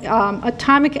International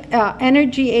Atomic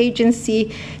Energy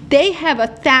Agency. They have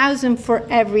 1,000 for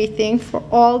everything, for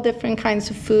all different kinds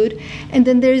of food. And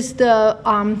then there's the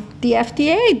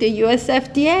FDA, the US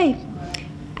FDA.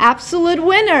 Absolute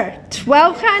winner,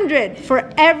 1,200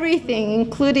 for everything,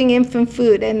 including infant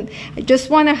food. And I just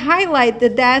want to highlight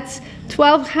that that's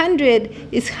 1,200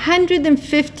 is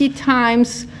 150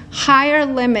 times higher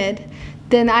limit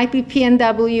than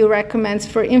IPPNW recommends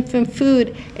for infant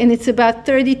food, and it's about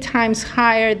 30 times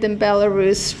higher than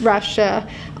Belarus, Russia,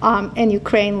 and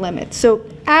Ukraine limits. So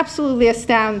absolutely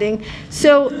astounding.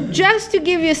 So just to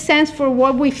give you a sense for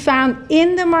what we found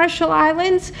in the Marshall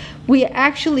Islands, we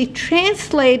actually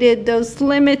translated those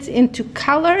limits into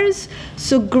colors.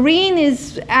 So green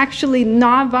is actually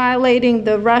not violating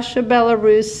the Russia,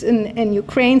 Belarus, and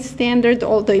Ukraine standard,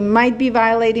 although it might be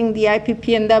violating the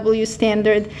IPPNW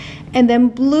standard. And then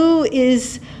blue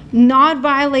is not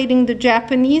violating the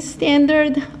Japanese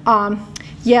standard.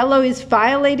 Yellow is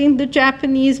violating the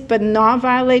Japanese, but not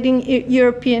violating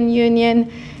European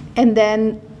Union. And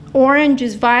then orange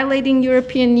is violating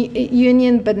European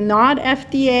Union, but not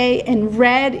FDA. And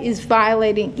red is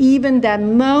violating even that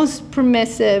most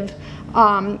permissive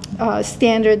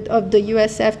standard of the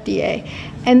US FDA.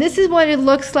 And this is what it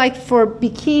looks like for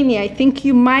bikini. I think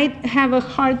you might have a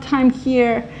hard time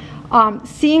here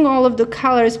seeing all of the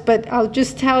colors, but I'll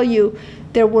just tell you,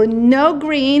 there were no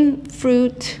green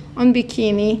fruit on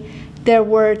bikini. There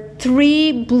were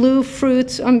 3 blue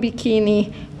fruits on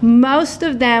bikini. Most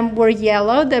of them were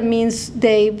yellow. That means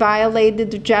they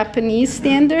violated the Japanese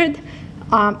standard.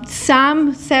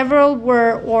 Several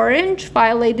were orange,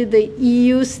 violated the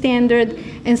EU standard,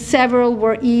 and several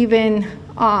were even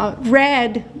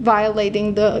red,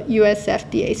 violating the US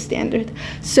FDA standard.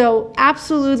 So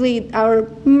absolutely our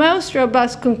most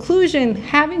robust conclusion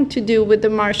having to do with the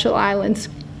Marshall Islands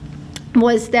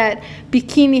was that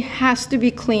bikini has to be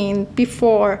cleaned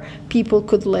before people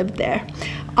could live there.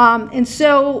 And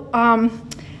so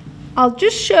I'll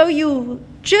just show you,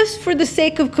 just for the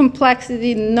sake of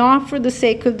complexity, not for the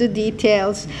sake of the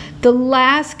details, the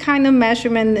last kind of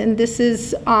measurement, and this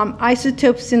is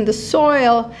isotopes in the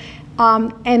soil.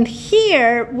 And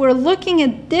here we're looking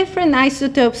at different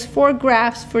isotopes, 4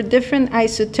 graphs for different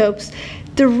isotopes.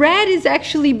 The red is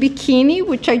actually bikini,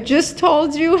 which I just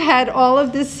told you had all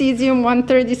of the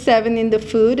cesium-137 in the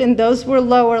food, and those were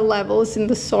lower levels in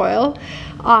the soil.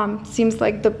 Seems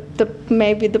like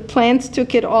maybe the plants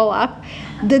took it all up.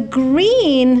 The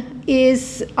green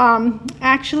is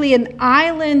actually an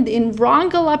island in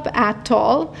Rongelap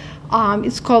Atoll.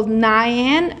 It's called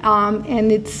Nayan,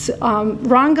 and it's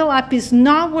Rongelap is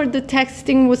not where the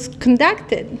testing was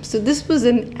conducted. So this was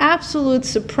an absolute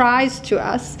surprise to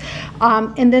us.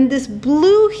 And then this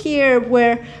blue here,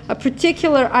 where a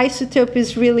particular isotope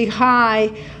is really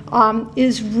high,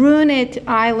 is Runit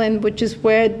Island, which is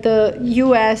where the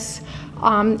U.S.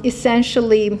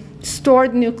 Essentially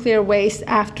stored nuclear waste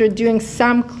after doing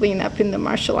some cleanup in the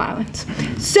Marshall Islands.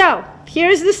 So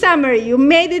here's the summary. You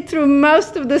made it through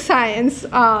most of the science.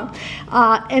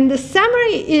 And the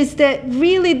summary is that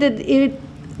really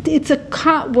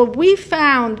what we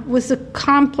found was a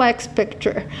complex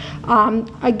picture.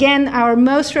 Again, our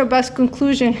most robust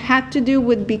conclusion had to do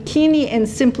with bikini and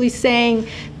simply saying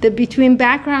that between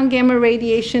background gamma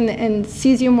radiation and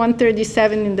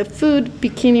cesium-137 in the food,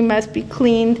 bikini must be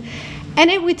cleaned. And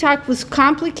it, we talked, was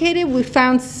complicated. We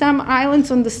found some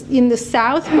islands in the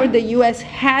south where the U.S.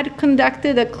 had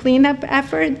conducted a cleanup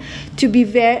effort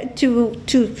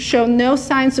to show no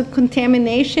signs of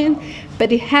contamination.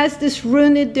 But it has this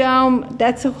Runit dome.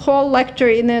 That's a whole lecture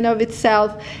in and of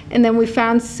itself. And then we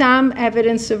found some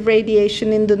evidence of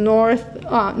radiation in the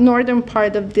northern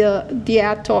part of the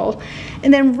atoll.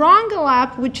 And then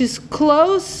Rongelap, which is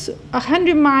close,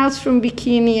 100 miles from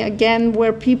Bikini, again,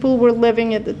 where people were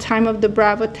living at the time of the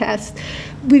Bravo test,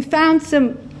 we found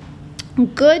some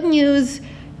good news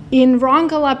in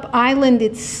Rongelap Island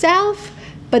itself.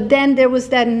 But then there was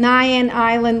that Nayan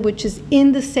Island, which is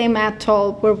in the same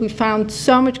atoll, where we found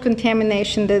so much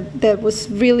contamination that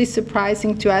was really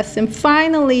surprising to us. And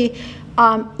finally,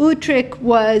 Utrecht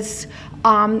was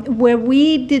where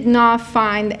we did not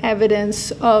find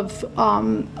evidence of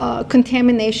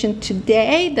contamination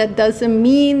today. That doesn't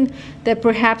mean that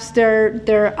perhaps there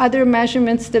are other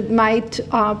measurements that might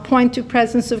point to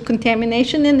presence of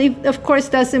contamination. And it, of course,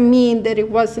 doesn't mean that it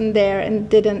wasn't there and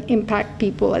didn't impact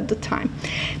people at the time.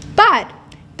 But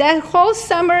that whole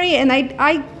summary, and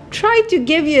I tried to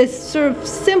give you a sort of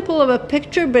simple of a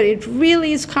picture, but it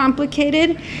really is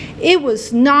complicated. It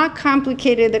was not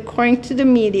complicated according to the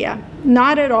media,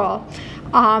 not at all.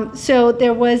 So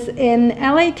there was an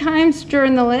LA Times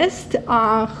journalist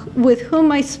with whom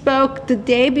I spoke the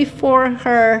day before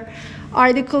her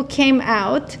article came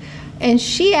out, and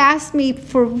she asked me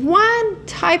for one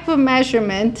type of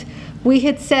measurement. We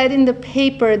had said in the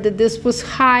paper that this was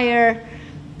higher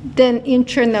than in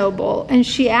Chernobyl, and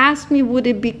she asked me, would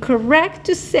it be correct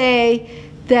to say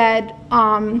that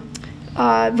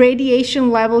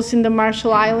radiation levels in the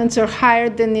Marshall Islands are higher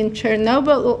than in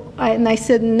Chernobyl? And I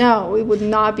said, no, it would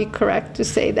not be correct to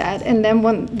say that. And then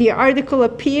when the article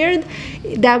appeared,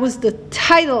 that was the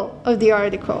title of the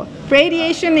article.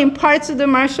 Radiation in parts of the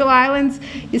Marshall Islands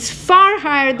is far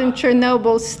higher than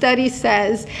Chernobyl, study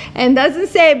says, and doesn't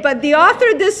say, but the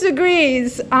author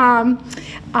disagrees.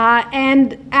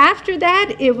 And after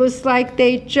that, it was like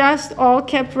they just all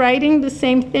kept writing the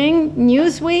same thing.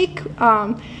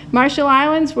 Newsweek, Marshall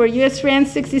Islands, where US ran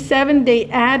 67, they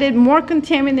added more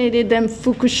contaminated than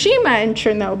Fukushima and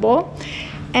Chernobyl.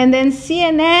 And then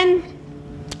CNN,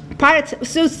 parts.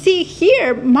 So see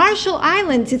here, Marshall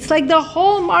Islands, it's like the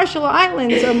whole Marshall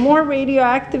Islands are more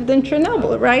radioactive than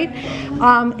Chernobyl, right?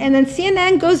 And then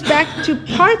CNN goes back to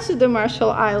parts of the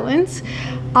Marshall Islands.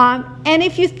 And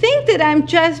if you think that I'm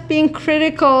just being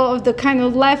critical of the kind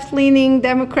of left-leaning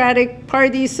Democratic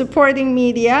Party supporting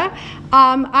media,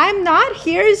 I'm not.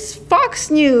 Here's Fox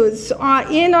News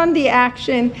in on the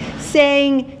action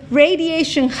saying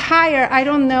radiation higher. I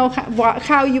don't know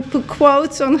how you put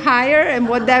quotes on higher and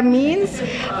what that means,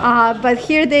 but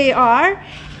here they are.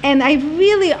 And I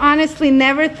really honestly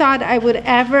never thought I would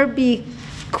ever be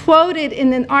quoted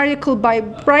in an article by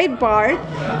Breitbart,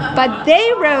 but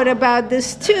they wrote about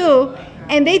this too,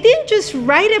 and they didn't just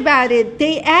write about it,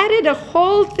 they added a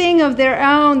whole thing of their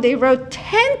own. They wrote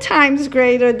 10 times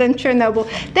greater than Chernobyl.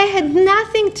 That had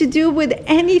nothing to do with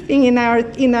anything in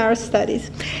our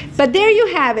studies. But there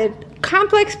you have it,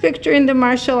 complex picture in the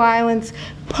Marshall Islands,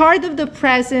 part of the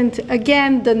present.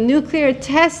 Again, the nuclear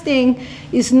testing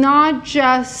is not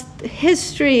just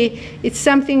history, it's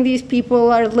something these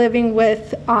people are living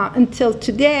with until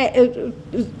today,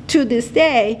 to this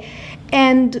day.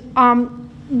 And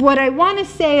what I want to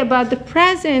say about the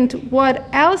present, what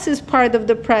else is part of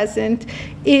the present,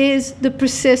 is the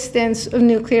persistence of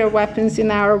nuclear weapons in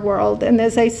our world. And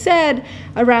as I said,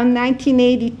 around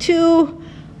 1982,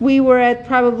 we were at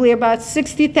probably about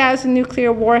 60,000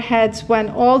 nuclear warheads,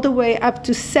 went all the way up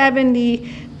to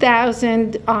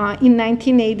 70,000 in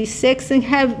 1986, and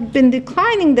have been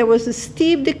declining. There was a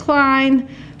steep decline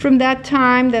from that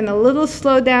time, then a little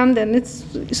slowdown, then it's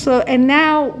slow, and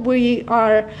now we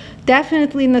are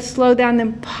definitely in a slowdown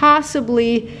and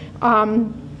possibly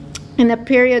in a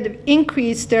period of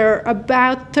increase. There are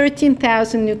about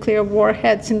 13,000 nuclear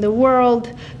warheads in the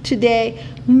world today,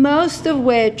 most of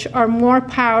which are more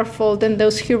powerful than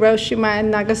those Hiroshima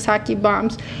and Nagasaki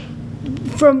bombs.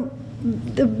 From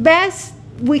the best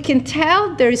we can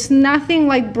tell, there's nothing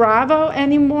like Bravo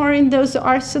anymore in those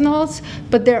arsenals,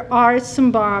 but there are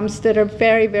some bombs that are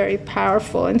very, very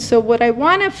powerful. And so what I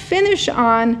want to finish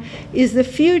on is the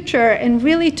future and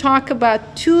really talk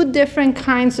about two different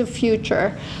kinds of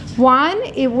future. One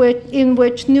in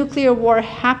which nuclear war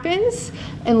happens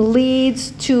and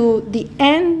leads to the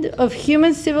end of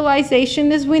human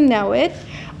civilization as we know it,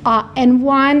 and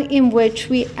one in which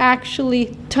we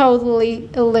actually totally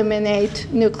eliminate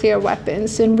nuclear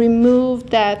weapons and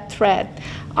remove that threat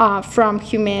from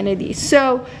humanity.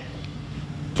 So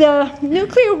the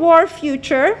nuclear war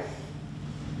future,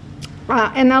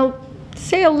 and I'll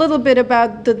say a little bit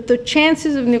about the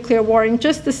chances of nuclear war in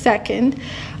just a second,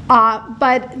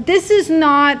 but this is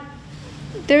not,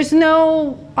 there's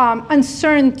no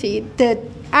uncertainty that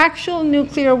actual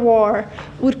nuclear war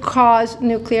would cause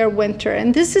nuclear winter.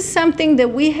 And this is something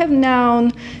that we have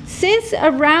known since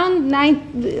around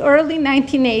early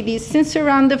 1980s, since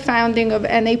around the founding of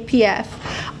NAPF.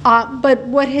 But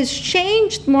what has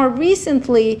changed more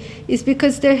recently is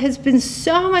because there has been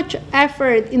so much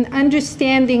effort in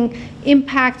understanding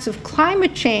impacts of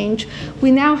climate change,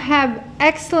 we now have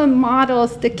excellent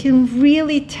models that can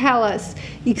really tell us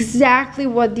exactly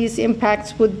what these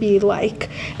impacts would be like.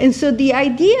 And so the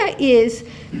idea is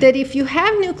that if you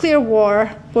have nuclear war,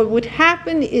 what would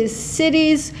happen is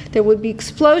cities, there would be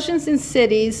explosions in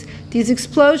cities. These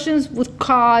explosions would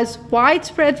cause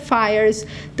widespread fires.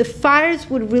 The fires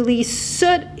would release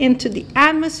soot into the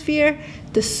atmosphere.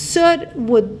 The soot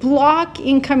would block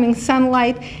incoming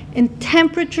sunlight, and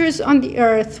temperatures on the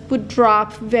Earth would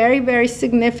drop very, very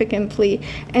significantly.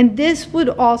 And this would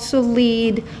also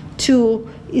lead to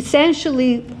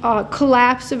essentially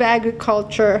collapse of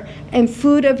agriculture, and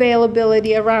food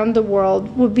availability around the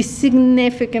world would be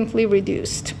significantly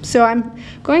reduced. So I'm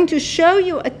going to show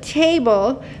you a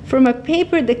table from a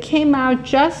paper that came out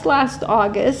just last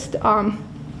August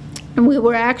And we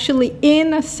were actually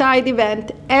in a side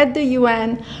event at the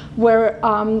UN where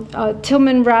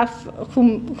Tilman Ruff,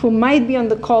 who might be on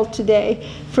the call today,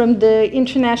 from the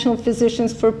International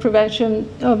Physicians for Prevention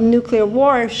of Nuclear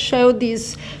War, showed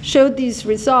these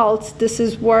results. This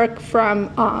is work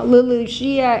from Lily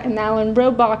Gia and Alan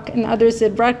Robach and others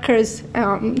at Rutgers.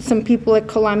 Some people at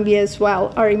Columbia as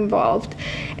well are involved.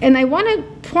 And I want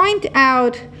to point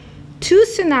out two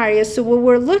scenarios. So what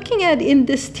we're looking at in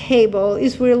this table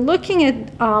is we're looking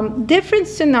at different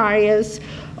scenarios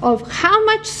of how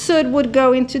much soot would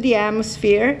go into the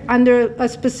atmosphere under a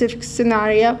specific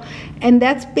scenario, and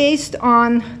that's based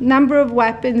on number of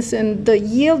weapons and the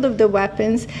yield of the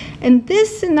weapons. And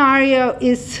this scenario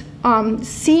is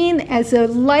seen as a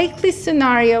likely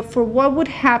scenario for what would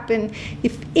happen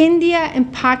if India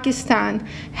and Pakistan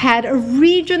had a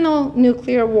regional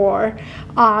nuclear war.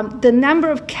 The number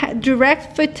of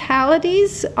direct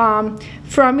fatalities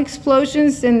from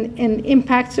explosions and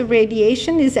impacts of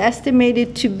radiation is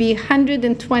estimated to be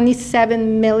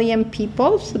 127 million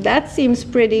people, so that seems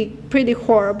pretty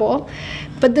horrible.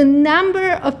 But the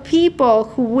number of people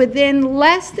who within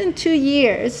less than 2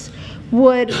 years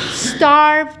would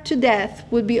starve to death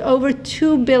would be over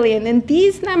 2 billion. And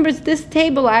these numbers, this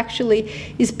table actually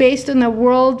is based on a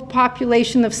world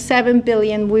population of 7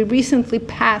 billion. We recently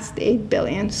passed 8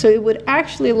 billion. So it would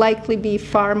actually likely be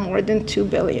far more than 2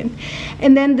 billion.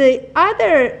 And then the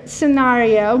other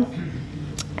scenario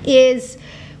is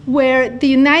where the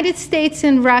United States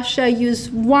and Russia use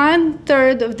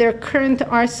 1/3 of their current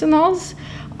arsenals,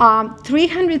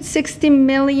 360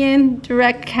 million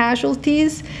direct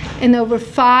casualties, and over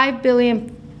 5 billion,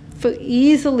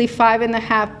 easily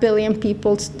 5.5 billion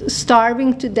people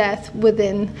starving to death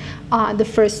within the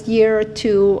first year or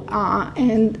two.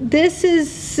 And this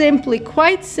is simply,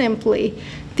 quite simply,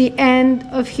 the end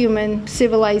of human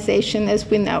civilization as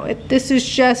we know it. This is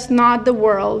just not the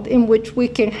world in which we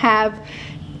can have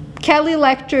Kelly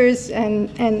lectures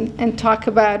and talk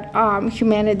about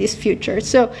humanity's future.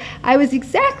 So I was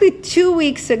exactly 2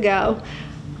 weeks ago,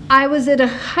 I was at a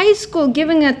high school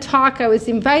giving a talk. I was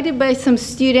invited by some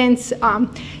students.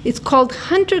 It's called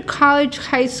Hunter College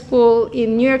High School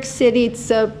in New York City. It's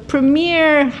a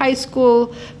premier high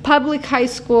school, public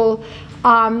high school.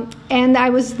 And I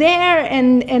was there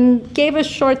and gave a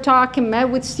short talk and met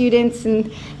with students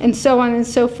and so on and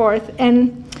so forth.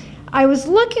 And I was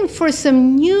looking for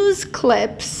some news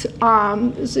clips,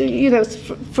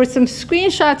 for some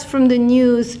screenshots from the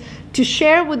news to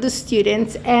share with the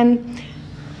students. And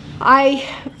I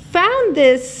found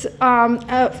this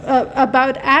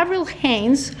about Avril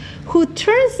Haines, who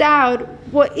turns out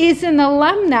is an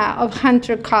alumna of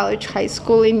Hunter College High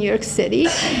School in New York City.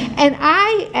 And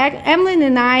Emlyn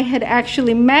and I had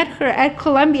actually met her at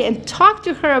Columbia and talked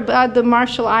to her about the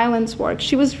Marshall Islands work.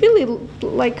 She was really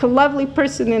like a lovely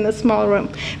person in a small room.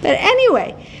 But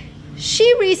anyway,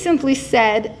 she recently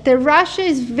said that Russia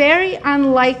is very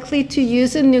unlikely to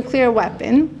use a nuclear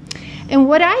weapon. And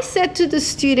what I said to the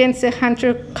students at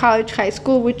Hunter College High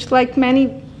School, which like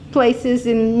many places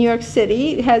in New York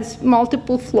City has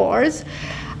multiple floors,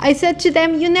 I said to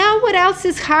them, you know what else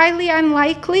is highly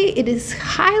unlikely? It is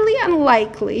highly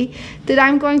unlikely that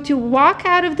I'm going to walk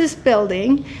out of this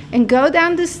building and go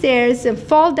down the stairs and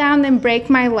fall down and break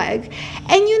my leg.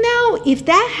 And you know, if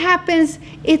that happens,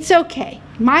 it's okay.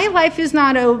 My life is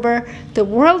not over, the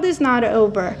world is not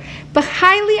over, but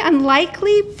highly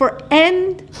unlikely for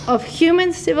end of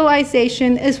human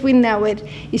civilization as we know it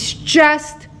is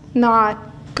just not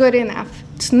good enough.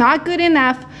 It's not good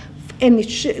enough, and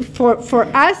it for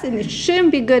us, and it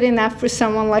shouldn't be good enough for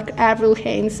someone like Avril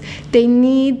Haines. They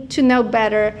need to know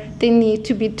better. They need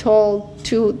to be told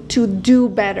to do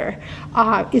better.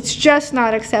 It's just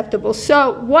not acceptable.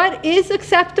 So what is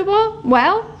acceptable?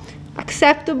 Well,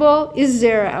 acceptable is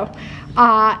 0.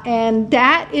 And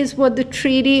that is what the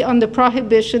Treaty on the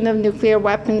Prohibition of Nuclear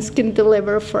Weapons can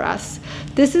deliver for us.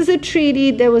 This is a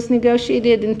treaty that was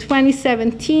negotiated in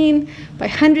 2017 by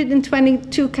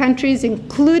 122 countries,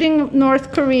 including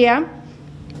North Korea.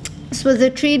 This was a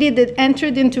treaty that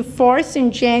entered into force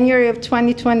in January of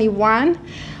 2021.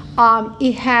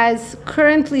 It has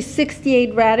currently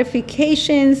 68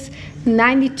 ratifications.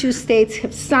 92 states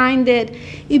have signed it.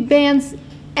 It bans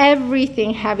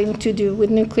everything having to do with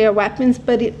nuclear weapons,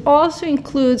 but it also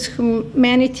includes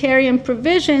humanitarian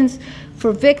provisions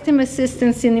for victim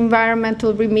assistance in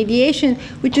environmental remediation,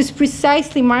 which is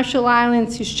precisely Marshall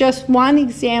Islands is just one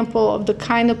example of the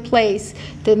kind of place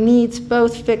that needs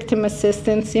both victim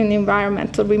assistance and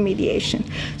environmental remediation.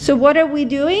 So what are we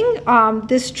doing?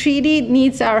 This treaty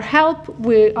needs our help.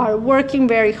 We are working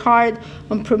very hard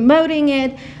on promoting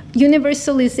it.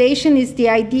 Universalization is the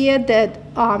idea that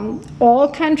all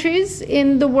countries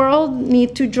in the world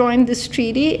need to join this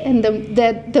treaty, and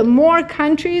that the more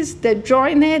countries that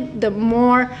join it, the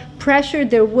more pressure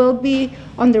there will be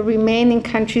on the remaining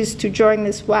countries to join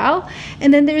as well.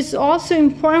 And then there's also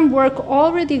important work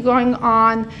already going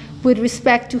on with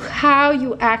respect to how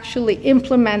you actually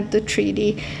implement the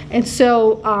treaty. And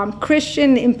so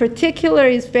Christian in particular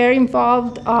is very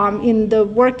involved in the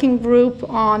working group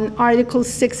on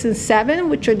Articles 6 and 7,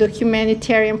 which are the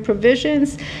humanitarian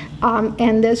provisions.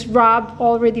 And as Rob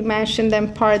already mentioned,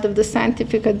 I'm part of the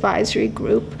scientific advisory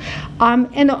group.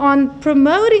 And on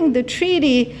promoting the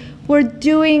treaty, we're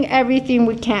doing everything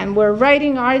we can. We're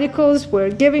writing articles,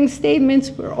 we're giving statements,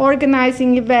 we're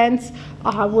organizing events,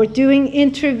 we're doing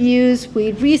interviews.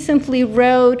 We recently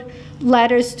wrote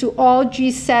letters to all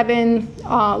G7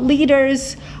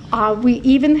 leaders. We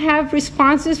even have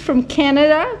responses from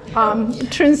Canada.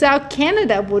 It turns out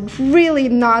Canada would really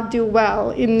not do well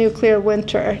in nuclear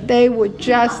winter. They would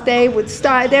be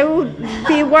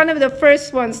one of the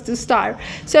first ones to starve.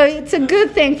 So it's a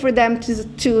good thing for them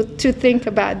to think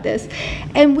about this.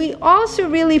 And we also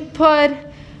really put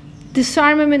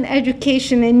disarmament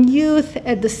education and youth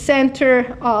at the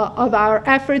center of our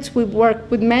efforts. We work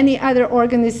with many other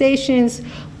organizations.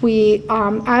 We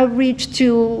outreach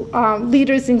to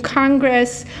leaders in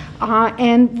Congress,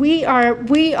 and we are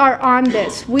on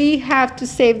this. We have to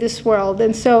save this world.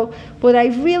 And so what I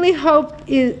really hope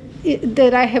is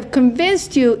that I have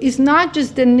convinced you is not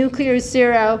just the nuclear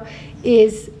zero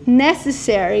is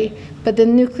necessary, but the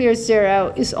nuclear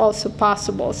zero is also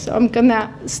possible. So I'm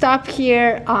gonna stop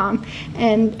here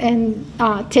and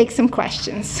take some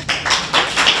questions.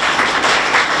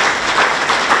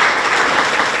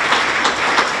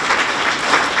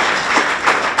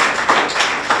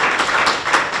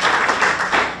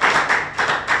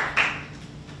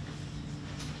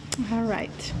 All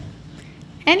right.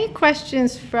 Any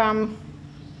questions from?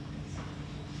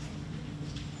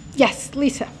 Yes,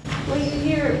 Lisa. Well, you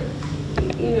hear,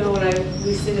 when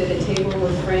we sit at a table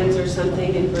with friends or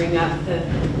something and bring up the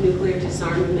nuclear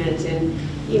disarmament, and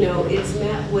it's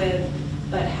met with,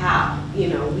 but how?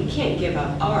 We can't give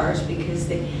up ours because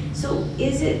they. So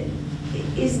is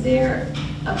there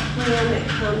a plan that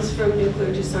comes from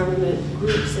nuclear disarmament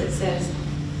groups that says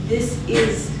this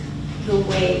is the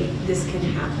way this can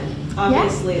happen?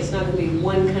 Obviously, it's not going to be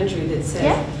one country that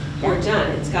says we're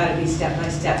done. It's got to be step by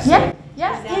step. So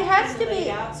yeah, it has to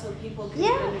be out so people can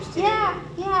understand.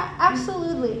 Yeah,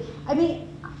 absolutely. I mean,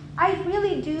 I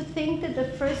really do think that the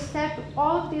first step,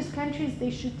 all of these countries,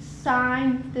 they should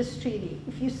sign this treaty.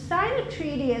 If you sign a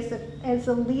treaty as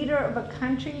a leader of a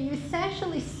country, you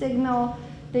essentially signal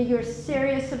that you're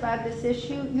serious about this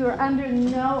issue. You're under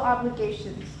no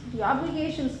obligations. The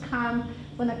obligations come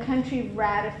when a country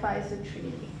ratifies a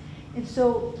treaty. And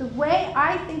so the way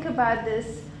I think about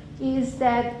this is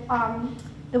that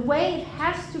the way it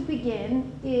has to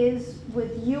begin is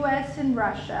with US and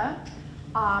Russia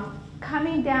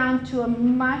coming down to a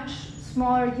much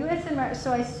smaller US and Russia.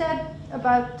 So I said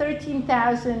about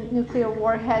 13,000 nuclear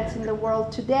warheads in the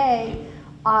world today.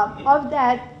 Of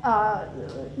that,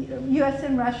 US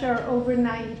and Russia are over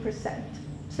 90%.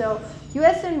 So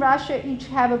US and Russia each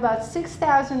have about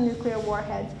 6,000 nuclear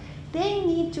warheads. They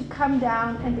need to come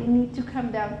down, and they need to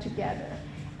come down together.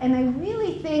 And I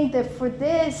really think that for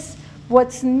this,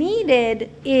 what's needed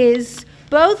is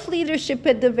both leadership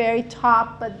at the very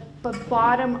top, but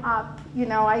bottom up.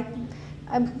 I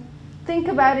think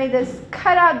about it as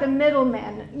cut out the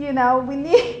middleman.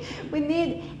 We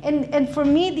need, and for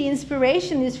me, the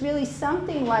inspiration is really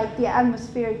something like the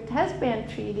Atmospheric Test Ban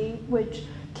Treaty, which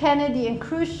Kennedy and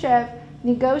Khrushchev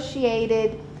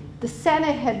negotiated. The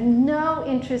Senate had no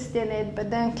interest in it, but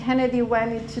then Kennedy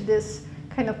went into this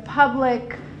kind of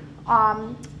public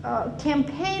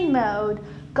campaign mode,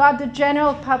 got the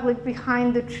general public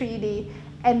behind the treaty,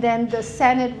 and then the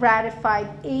Senate ratified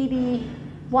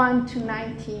 81 to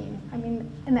 19. I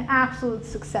mean, an absolute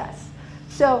success.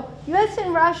 So US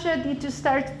and Russia need to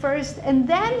start first, and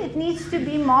then it needs to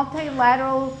be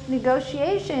multilateral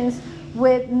negotiations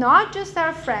with not just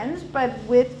our friends, but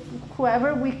with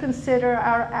whoever we consider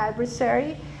our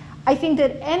adversary. I think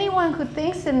that anyone who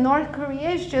thinks that North Korea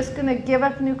is just going to give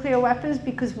up nuclear weapons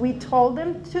because we told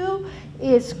them to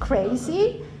is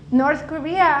crazy. North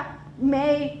Korea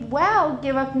may well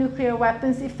give up nuclear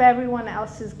weapons if everyone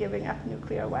else is giving up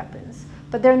nuclear weapons.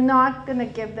 But they're not going to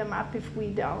give them up if we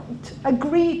don't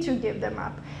agree to give them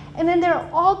up. And then there are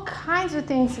all kinds of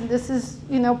things, and this is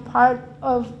part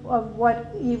of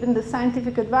what even the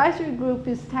scientific advisory group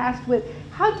is tasked with.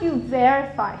 How do you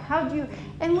verify?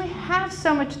 And we have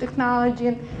so much technology,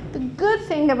 and the good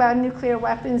thing about nuclear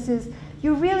weapons is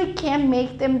you really can't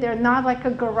make them. They're not like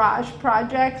a garage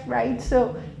project, right?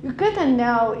 So you're gonna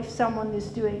know if someone is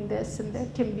doing this, and there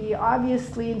can be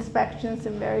obviously inspections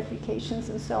and verifications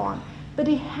and so on. But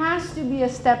it has to be a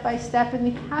step-by-step, and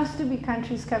it has to be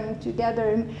countries coming together.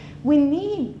 And we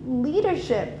need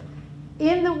leadership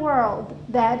in the world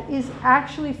that is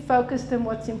actually focused on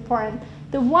what's important.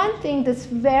 The one thing that's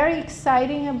very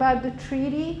exciting about the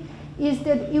treaty is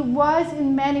that it was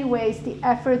in many ways the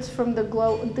efforts from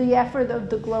the effort of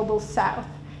the global South.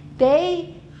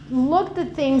 They looked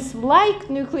at things like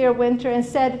nuclear winter and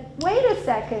said, wait a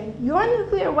second, your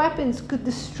nuclear weapons could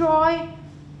destroy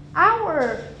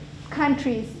our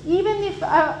countries, even if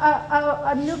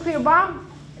a nuclear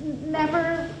bomb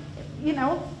never,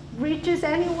 reaches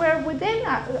anywhere within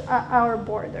our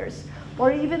borders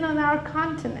or even on our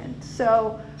continent.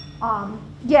 So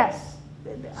yes,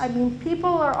 I mean, people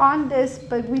are on this,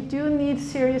 but we do need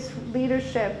serious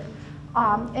leadership,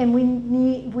 and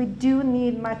we do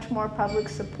need much more public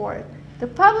support. The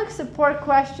public support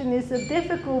question is a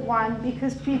difficult one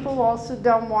because people also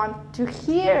don't want to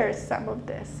hear some of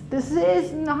this. This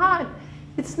is not,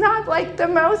 it's not like the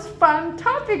most fun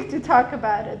topic to talk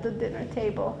about at the dinner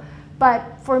table.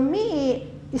 But for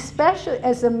me, especially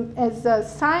as a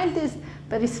scientist,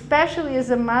 but especially as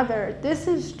a mother, this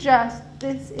is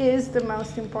the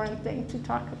most important thing to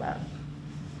talk about.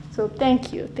 So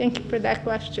thank you for that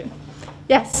question.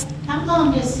 Yes? How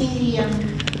long does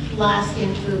cesium last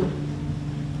in food?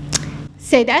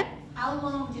 Say that? How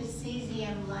long does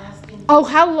cesium last in food? Oh,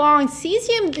 how long?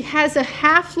 Cesium has a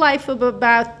half-life of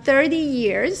about 30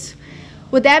 years.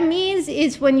 What that means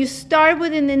is when you start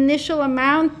with an initial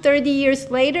amount, 30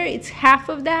 years later, it's half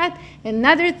of that.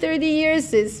 Another 30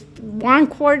 years is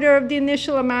 1/4 of the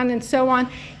initial amount, and so on.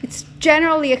 It's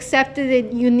generally accepted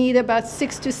that you need about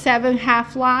 6 to 7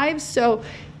 half-lives, so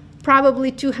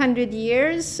probably 200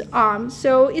 years.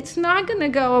 So it's not going to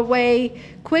go away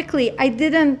quickly. I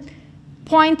didn't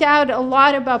point out a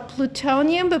lot about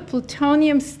plutonium, but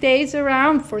plutonium stays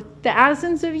around for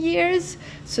thousands of years,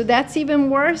 so that's even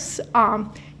worse.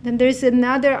 Then there's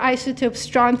another isotope,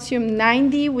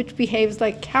 strontium-90, which behaves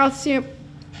like calcium,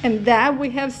 and that we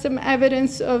have some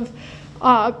evidence of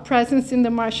presence in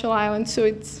the Marshall Islands, so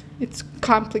it's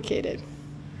complicated.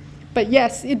 But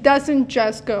yes, it doesn't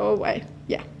just go away.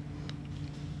 Yeah.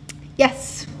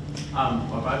 Yes?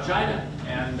 What about China?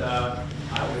 And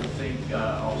I would think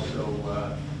also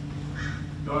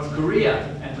North Korea.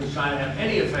 And does China have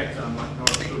any effect on what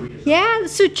North Korea is? Yeah,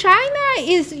 so China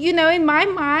is, in my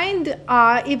mind,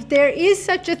 if there is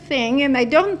such a thing, and I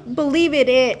don't believe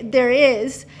there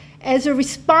is, as a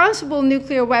responsible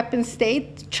nuclear weapon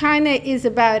state, China is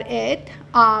about it.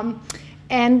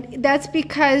 And that's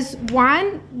because,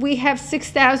 one, we have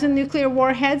 6,000 nuclear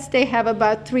warheads. They have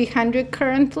about 300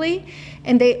 currently.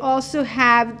 And they also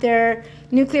have their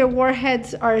nuclear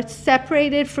warheads are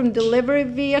separated from delivery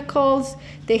vehicles.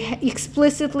 They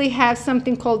explicitly have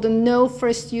something called the no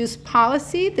first use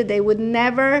policy, that they would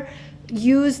never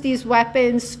use these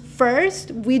weapons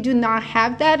first. We do not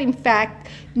have that. In fact,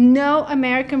 no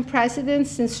American president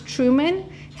since Truman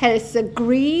has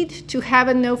agreed to have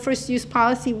a no first use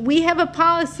policy. We have a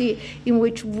policy in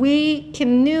which we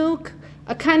can nuke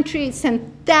a country,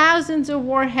 send thousands of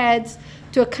warheads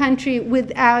to a country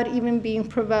without even being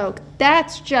provoked.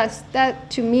 That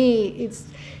to me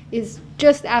is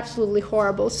just absolutely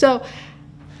horrible. So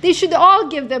they should all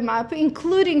give them up,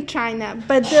 including China.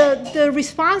 But the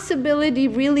responsibility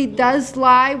really does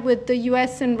lie with the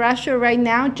US and Russia right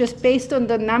now, just based on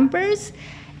the numbers.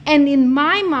 And in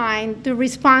my mind, the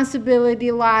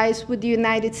responsibility lies with the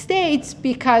United States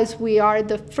because we are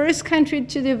the first country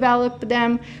to develop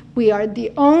them. We are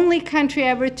the only country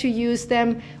ever to use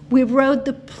them. We wrote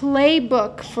the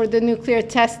playbook for the nuclear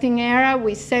testing era.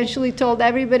 We essentially told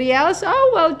everybody else,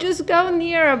 oh, well, just go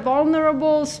near a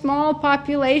vulnerable small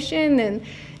population and,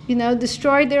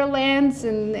 destroy their lands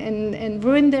and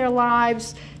ruin their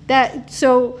lives.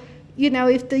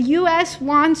 If the U.S.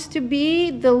 wants to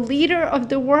be the leader of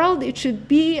the world, it should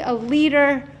be a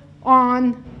leader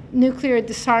on nuclear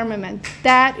disarmament.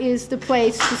 That is the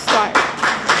place to start.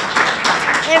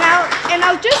 And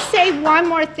I'll just say one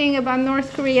more thing about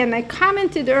North Korea. And I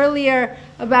commented earlier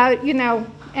about,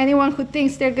 anyone who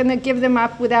thinks they're going to give them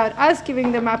up without us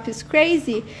giving them up is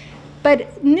crazy.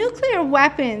 But nuclear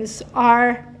weapons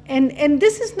are, and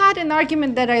this is not an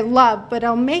argument that I love, but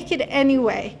I'll make it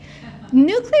anyway.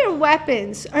 Nuclear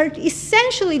weapons are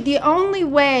essentially the only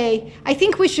way. I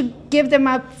think we should give them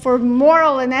up for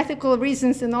moral and ethical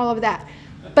reasons and all of that.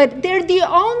 But they're the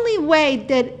only way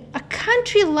that a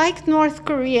country like North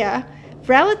Korea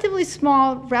relatively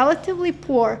small, relatively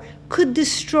poor, could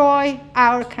destroy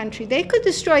our country. They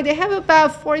have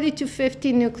about 40 to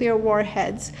 50 nuclear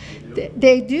warheads.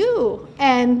 They do.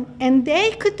 And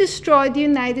they could destroy the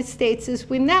United States as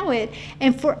we know it.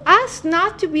 And for us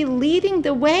not to be leading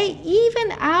the way,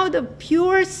 even out of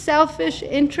pure selfish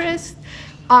interest,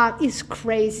 is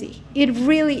crazy. It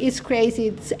really is crazy.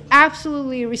 It's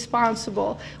absolutely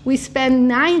irresponsible. We spend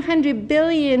 $900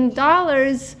 billion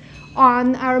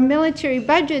on our military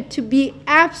budget to be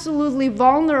absolutely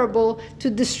vulnerable to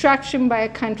destruction by a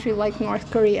country like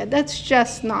North Korea. That's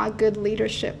just not good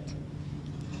leadership.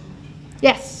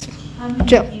 Yes, How many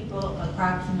Jill. people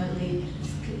approximately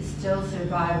still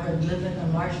survive or live in the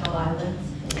Marshall Islands?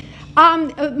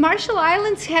 Marshall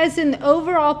Islands has an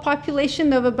overall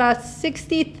population of about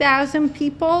 60,000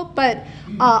 people, but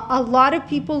a lot of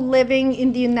people living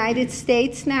in the United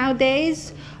States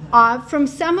nowadays. From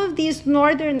some of these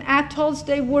northern atolls,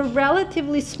 they were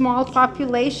relatively small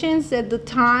populations at the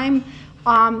time.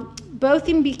 Both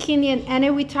in Bikini and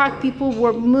Eniwetok, people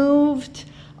were moved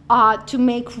to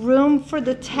make room for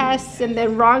the tests, and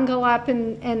then Rongelap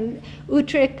and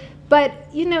Utrecht. But,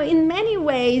 you know, in many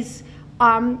ways,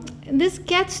 this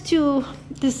gets to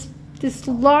this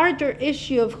larger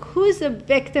issue of who's a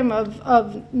victim of,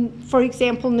 for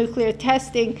example, nuclear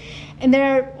testing. And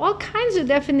there are all kinds of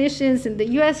definitions, and the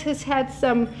U.S. has had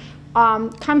some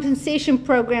compensation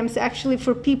programs actually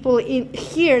for people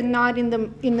here, not in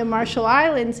the Marshall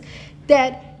Islands,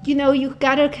 that, you know, you've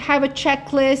got to have a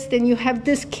checklist, and you have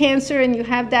this cancer, and you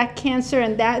have that cancer,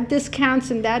 and that this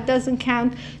counts, and that doesn't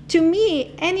count. To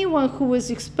me, anyone who was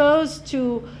exposed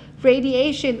to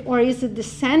radiation or is a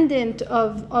descendant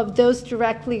of those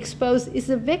directly exposed is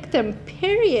a victim,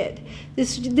 period.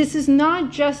 This is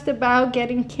not just about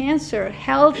getting cancer.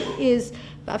 Health is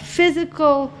about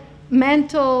physical,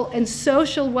 mental, and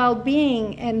social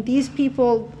well-being, and these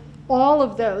people, all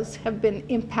of those have been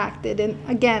impacted. And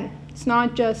again, it's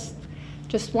not just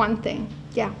one thing.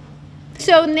 Yeah.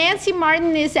 So Nancy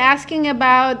Martin is asking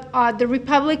about the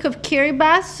Republic of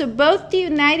Kiribati. So both the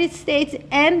United States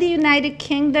and the United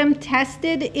Kingdom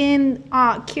tested in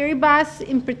Kiribati,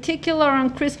 in particular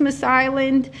on Christmas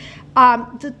Island.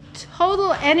 The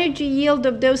total energy yield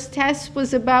of those tests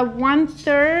was about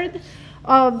 1/3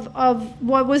 of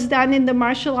what was done in the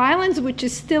Marshall Islands, which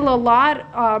is still a lot.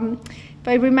 If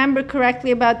I remember correctly,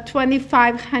 about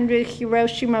 2,500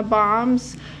 Hiroshima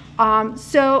bombs. And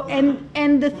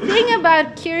the thing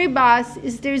about Kiribati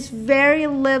is there's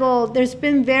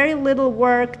been very little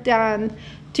work done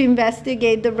to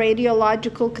investigate the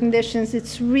radiological conditions.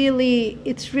 It's really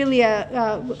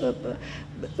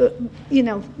you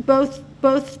know,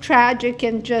 both tragic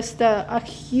and just a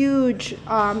huge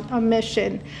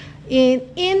omission.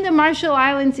 In the Marshall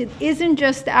Islands, it isn't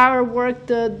just our work.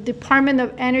 The Department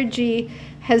of Energy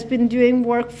has been doing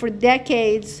work for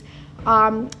decades.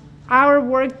 Our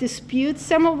work disputes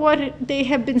some of what they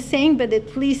have been saying, but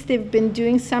at least they've been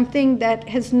doing something that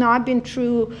has not been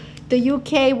true. The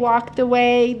UK walked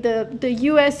away. The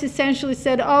US essentially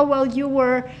said, oh, well,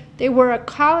 they were a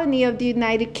colony of the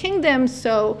United Kingdom,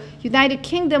 so United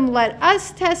Kingdom let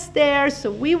us test there, so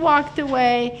we walked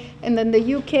away, and then the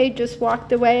UK just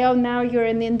walked away. Oh, now you're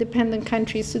an independent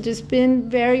country. So there's been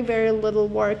very, very little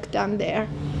work done there.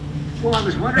 Well, I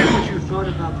was wondering what you thought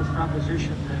about the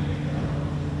proposition that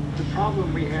the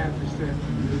problem we have is that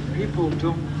people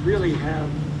don't really have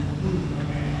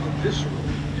a visceral,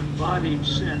 embodied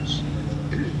sense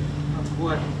of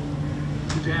what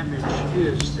the damage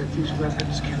is that these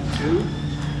weapons can do,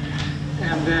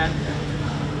 and that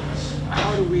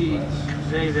how do we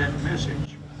convey that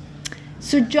message?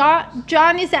 So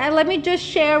John is, let me just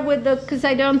share with because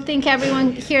I don't think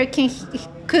everyone here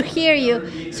could hear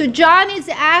you. So John is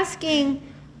asking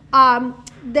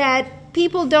that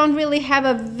people don't really have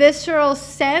a visceral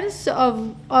sense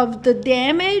of the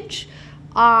damage,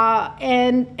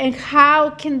 and how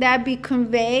can that be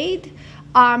conveyed?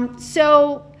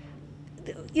 So,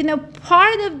 you know,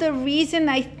 part of the reason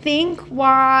I think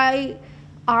why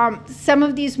some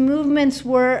of these movements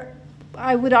were,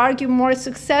 I would argue, more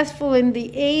successful in the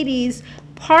 80s,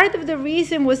 part of the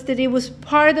reason was that it was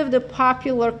part of the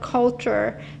popular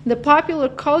culture. The popular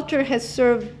culture has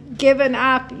sort of given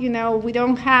up. You know, we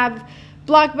don't have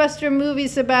blockbuster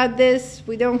movies about this.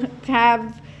 We don't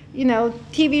have, you know,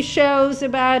 TV shows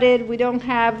about it. We don't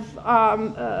have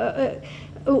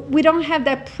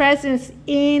that presence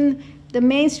in the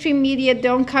mainstream media.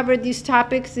 Don't cover these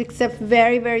topics except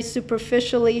very, very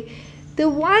superficially. The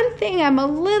one thing I'm a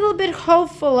little bit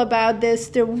hopeful about this,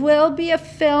 there will be a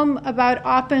film about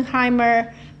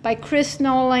Oppenheimer by Chris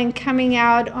Nolan coming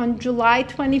out on July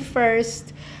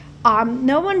 21st.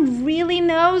 No one really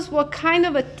knows what kind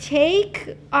of a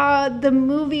take the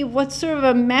movie, what sort of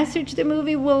a message the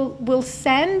movie will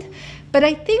send. But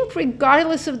I think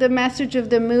regardless of the message of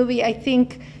the movie, I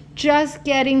think just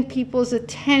getting people's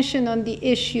attention on the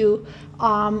issue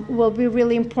will be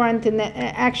really important, and that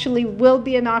actually will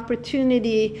be an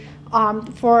opportunity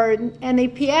for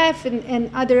NAPF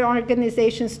and other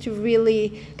organizations to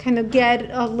really kind of get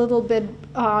a little bit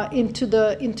into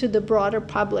the broader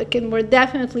public. And we're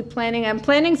definitely planning. I'm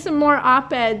planning some more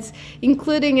op-eds,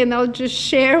 including, and I'll just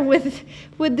share with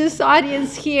this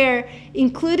audience here,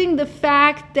 including the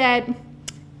fact that,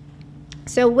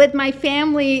 so with my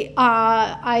family,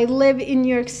 I live in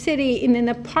New York City in an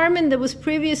apartment that was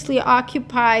previously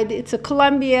occupied. It's a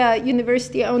Columbia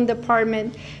University-owned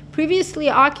apartment, previously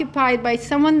occupied by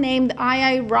someone named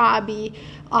I.I. Rabi.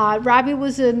 Rabi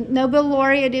was a Nobel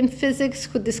laureate in physics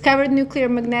who discovered nuclear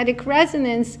magnetic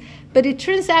resonance, but it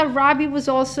turns out Rabi was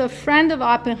also a friend of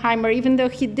Oppenheimer, even though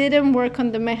he didn't work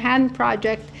on the Manhattan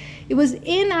Project. It was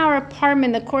in our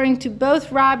apartment, according to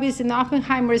both Rabi's and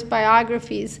Oppenheimer's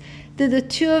biographies, that the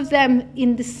two of them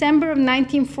in December of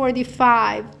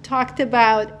 1945 talked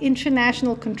about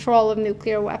international control of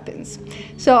nuclear weapons.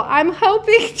 So I'm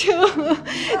hoping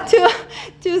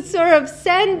to sort of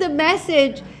send the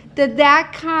message that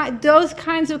those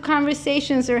kinds of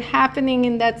conversations are happening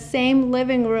in that same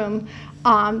living room.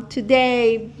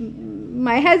 Today,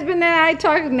 my husband and I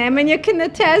talk, Nemanja can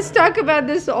attest, talk about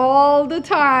this all the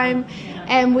time.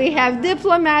 And we have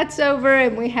diplomats over,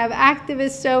 and we have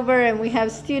activists over, and we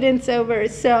have students over.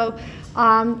 So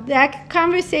that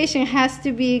conversation has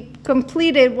to be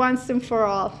completed once and for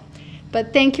all.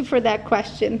 But thank you for that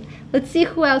question. Let's see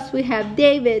who else we have.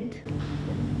 David.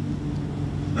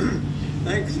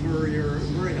 Thanks for your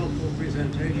very helpful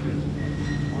presentation.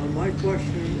 My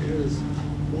question is,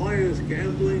 why is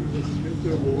gambling with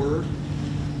nuclear war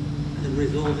and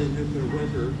resulting nuclear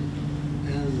winter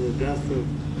and the death of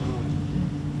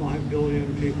 5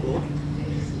 billion people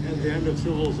and the end of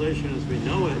civilization as we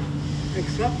know it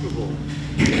acceptable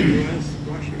to U.S.,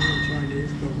 Russian, and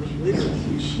Chinese government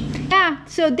leaders? Yeah,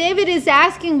 so David is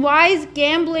asking, why is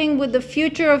gambling with the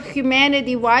future of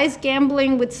humanity, why is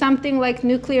gambling with something like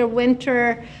nuclear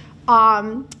winter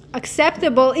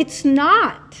acceptable? It's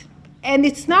not. And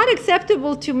it's not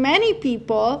acceptable to many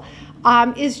people.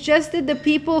 It's just that the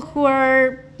people who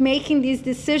are making these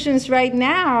decisions right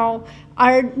now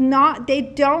are not, they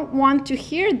don't want to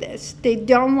hear this. They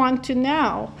don't want to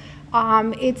know.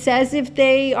 It's as if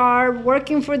they are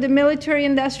working for the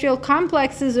military-industrial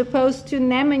complex as opposed to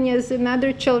Nemanya's and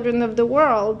other children of the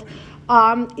world.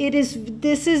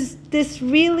 This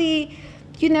really,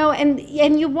 you know,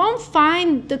 and you won't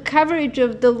find the coverage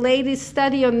of the latest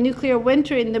study on nuclear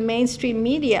winter in the mainstream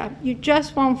media. You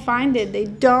just won't find it. They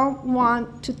don't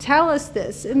want to tell us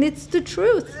this, and it's the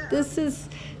truth. This is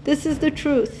the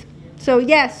truth. So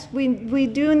yes, we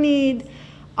do need,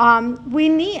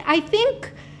 I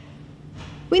think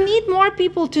we need more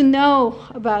people to know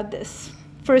about this,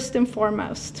 first and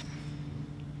foremost.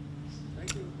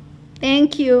 Thank you.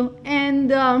 Thank you.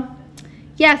 And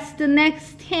yes, the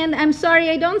next hand, I'm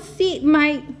sorry, I don't see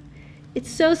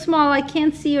it's so small, I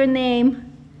can't see your name.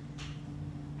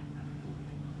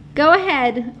 Go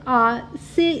ahead,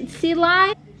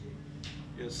 Silai.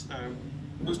 Yes,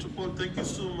 first of all, thank you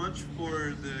so much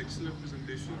for the excellent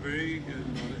presentation, very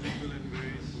knowledgeable and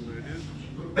very informative.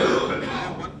 I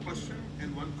have one question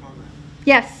and one comment.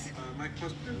 Yes. My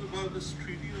question is about this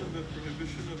treaty on the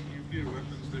prohibition of nuclear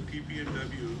weapons, the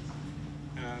TPNW.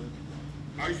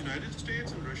 Are United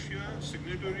States and Russia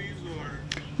signatories or?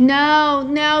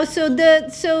 No. So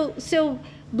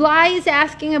Bly is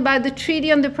asking about the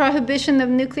treaty on the prohibition of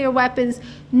nuclear weapons.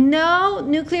 No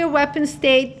nuclear weapon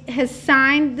state has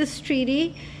signed this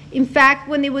treaty. In fact,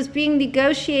 when it was being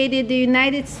negotiated, the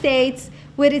United States,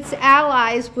 with its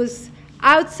allies, was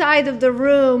outside of the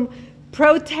room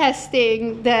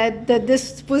protesting that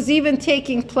this was even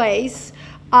taking place.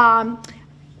 I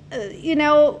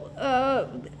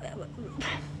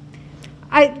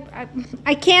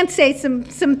can't say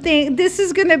something. This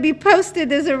is going to be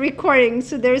posted as a recording,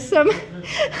 so there's some.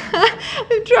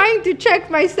 I'm trying to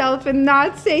check myself and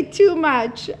not say too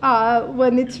much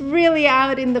when it's really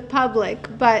out in the public.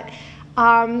 But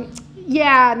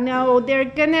yeah, no, they're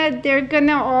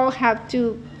gonna all have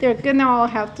to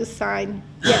sign.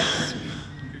 Yes.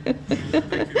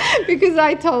 Because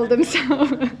I told them so.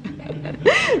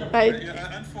 Right.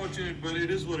 Yeah, unfortunate, but it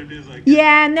is what it is, I guess.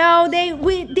 Yeah, no,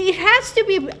 it has to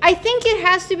be, I think it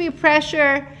has to be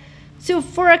pressure So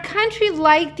for a country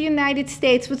like the United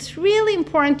States, what's really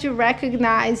important to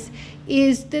recognize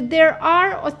is that there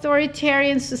are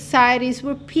authoritarian societies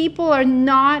where people are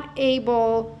not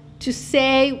able to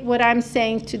say what I'm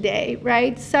saying today,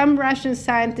 right? Some Russian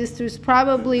scientist who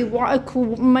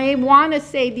may want to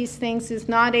say these things is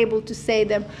not able to say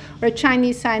them, or a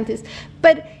Chinese scientist.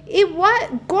 But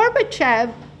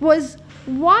Gorbachev was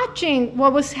watching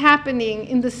what was happening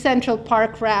in the Central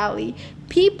Park rally.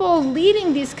 People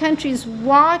leading these countries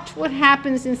watch what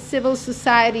happens in civil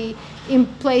society in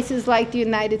places like the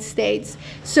United States.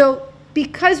 So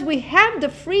because we have the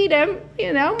freedom,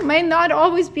 may not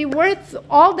always be worth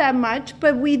all that much,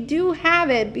 but we do have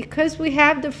it. Because we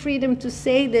have the freedom to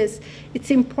say this, it's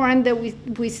important that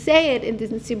we say it, and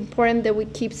it's important that we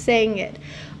keep saying it.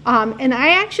 And I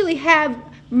actually have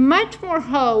much more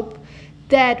hope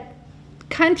that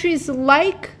countries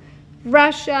like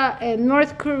Russia and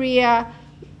North Korea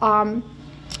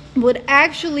would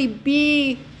actually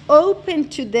be open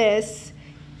to this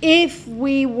if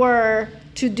we were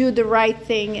to do the right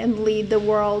thing and lead the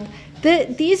world.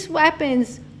 These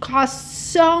weapons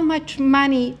cost so much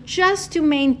money just to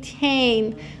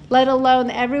maintain, let alone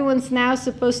everyone's now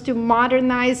supposed to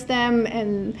modernize them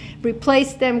and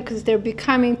replace them because they're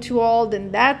becoming too old,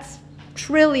 and that's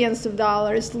trillions of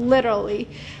dollars, literally.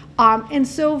 And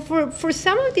so for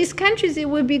some of these countries, it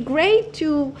would be great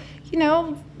to,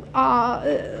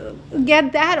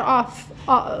 get that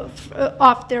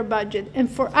off their budget. And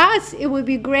for us, it would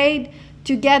be great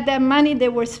to get that money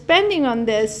that we're spending on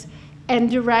this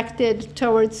and directed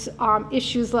towards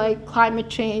issues like climate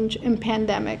change and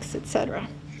pandemics, etc.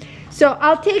 So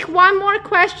I'll take one more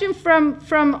question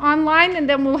from online, and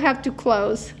then we'll have to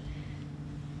close.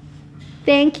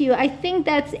 Thank you. I think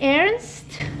that's Ernst.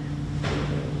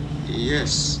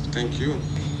 Yes, thank you.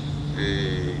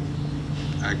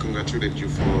 I congratulate you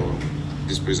for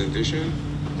this presentation.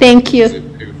 Thank you. It's a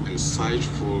very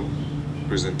insightful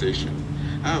presentation.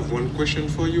 I have one question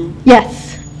for you.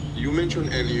 Yes. You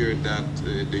mentioned earlier that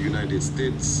the United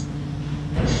States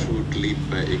should lead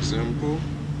by example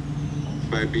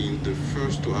by being the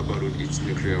first to abandon its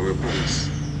nuclear weapons.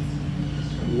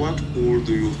 What role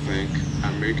do you think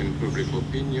American public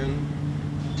opinion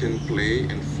can play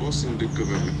in forcing the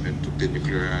government to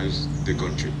denuclearize the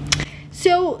country?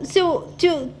 So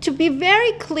to be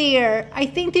very clear, I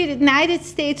think the United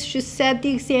States should set the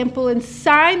example and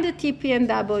sign the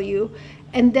TPNW,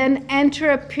 and then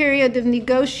enter a period of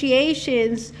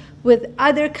negotiations with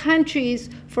other countries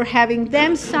for having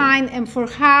them sign, and for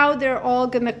how they're all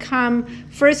going to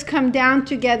first come down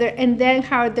together, and then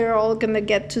how they're all going to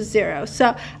get to zero.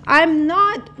 So I'm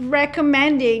not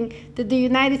recommending that the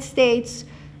United States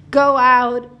go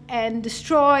out and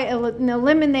destroy and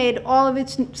eliminate all of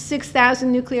its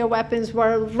 6,000 nuclear weapons,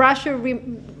 while Russia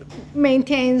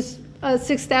maintains a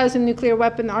 6,000 nuclear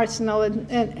weapon arsenal,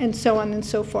 and so on and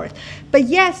so forth. But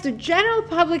yes, the general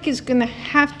public is going to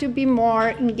have to be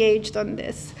more engaged on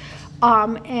this.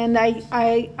 And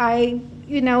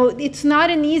it's not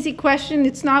an easy question.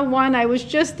 It's not one. I was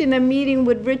just in a meeting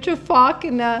with Richard Falk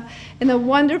and a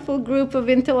wonderful group of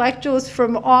intellectuals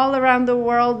from all around the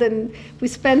world, and we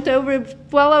spent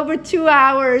well over 2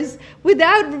 hours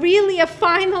without really a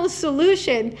final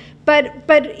solution. But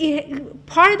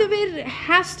part of it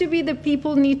has to be that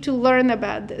people need to learn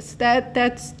about this.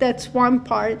 That's one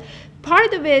part.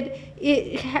 Part of it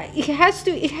has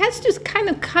to kind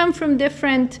of come from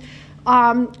different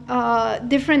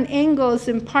angles,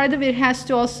 and part of it has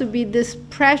to also be this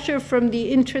pressure from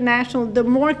the international. The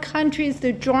more countries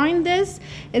that join this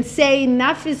and say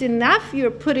enough is enough, you're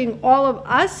putting all of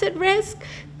us at risk,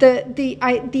 the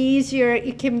easier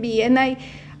it can be. And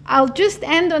I'll just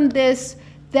end on this,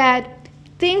 that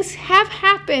things have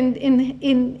happened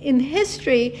in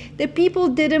history that people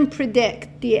didn't predict.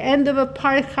 The end of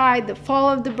apartheid, the fall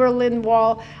of the Berlin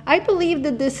Wall. I believe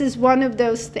that this is one of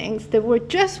those things, that we're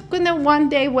just going to one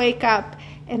day wake up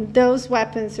and those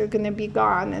weapons are going to be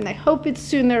gone. And I hope it's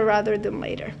sooner rather than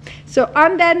later. So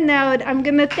on that note, I'm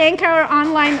going to thank our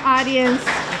online audience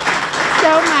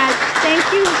so much. Thank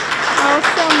you all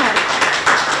so much.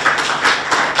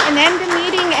 And end the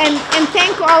meeting, and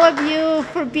thank all of you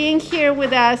for being here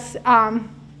with us. And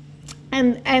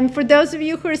for those of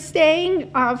you who are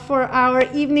staying for our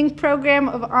evening program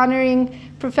of honoring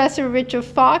Professor Richard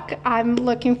Falk, I'm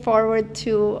looking forward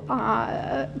to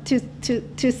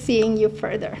seeing you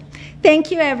further.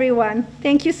 Thank you, everyone.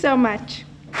 Thank you so much.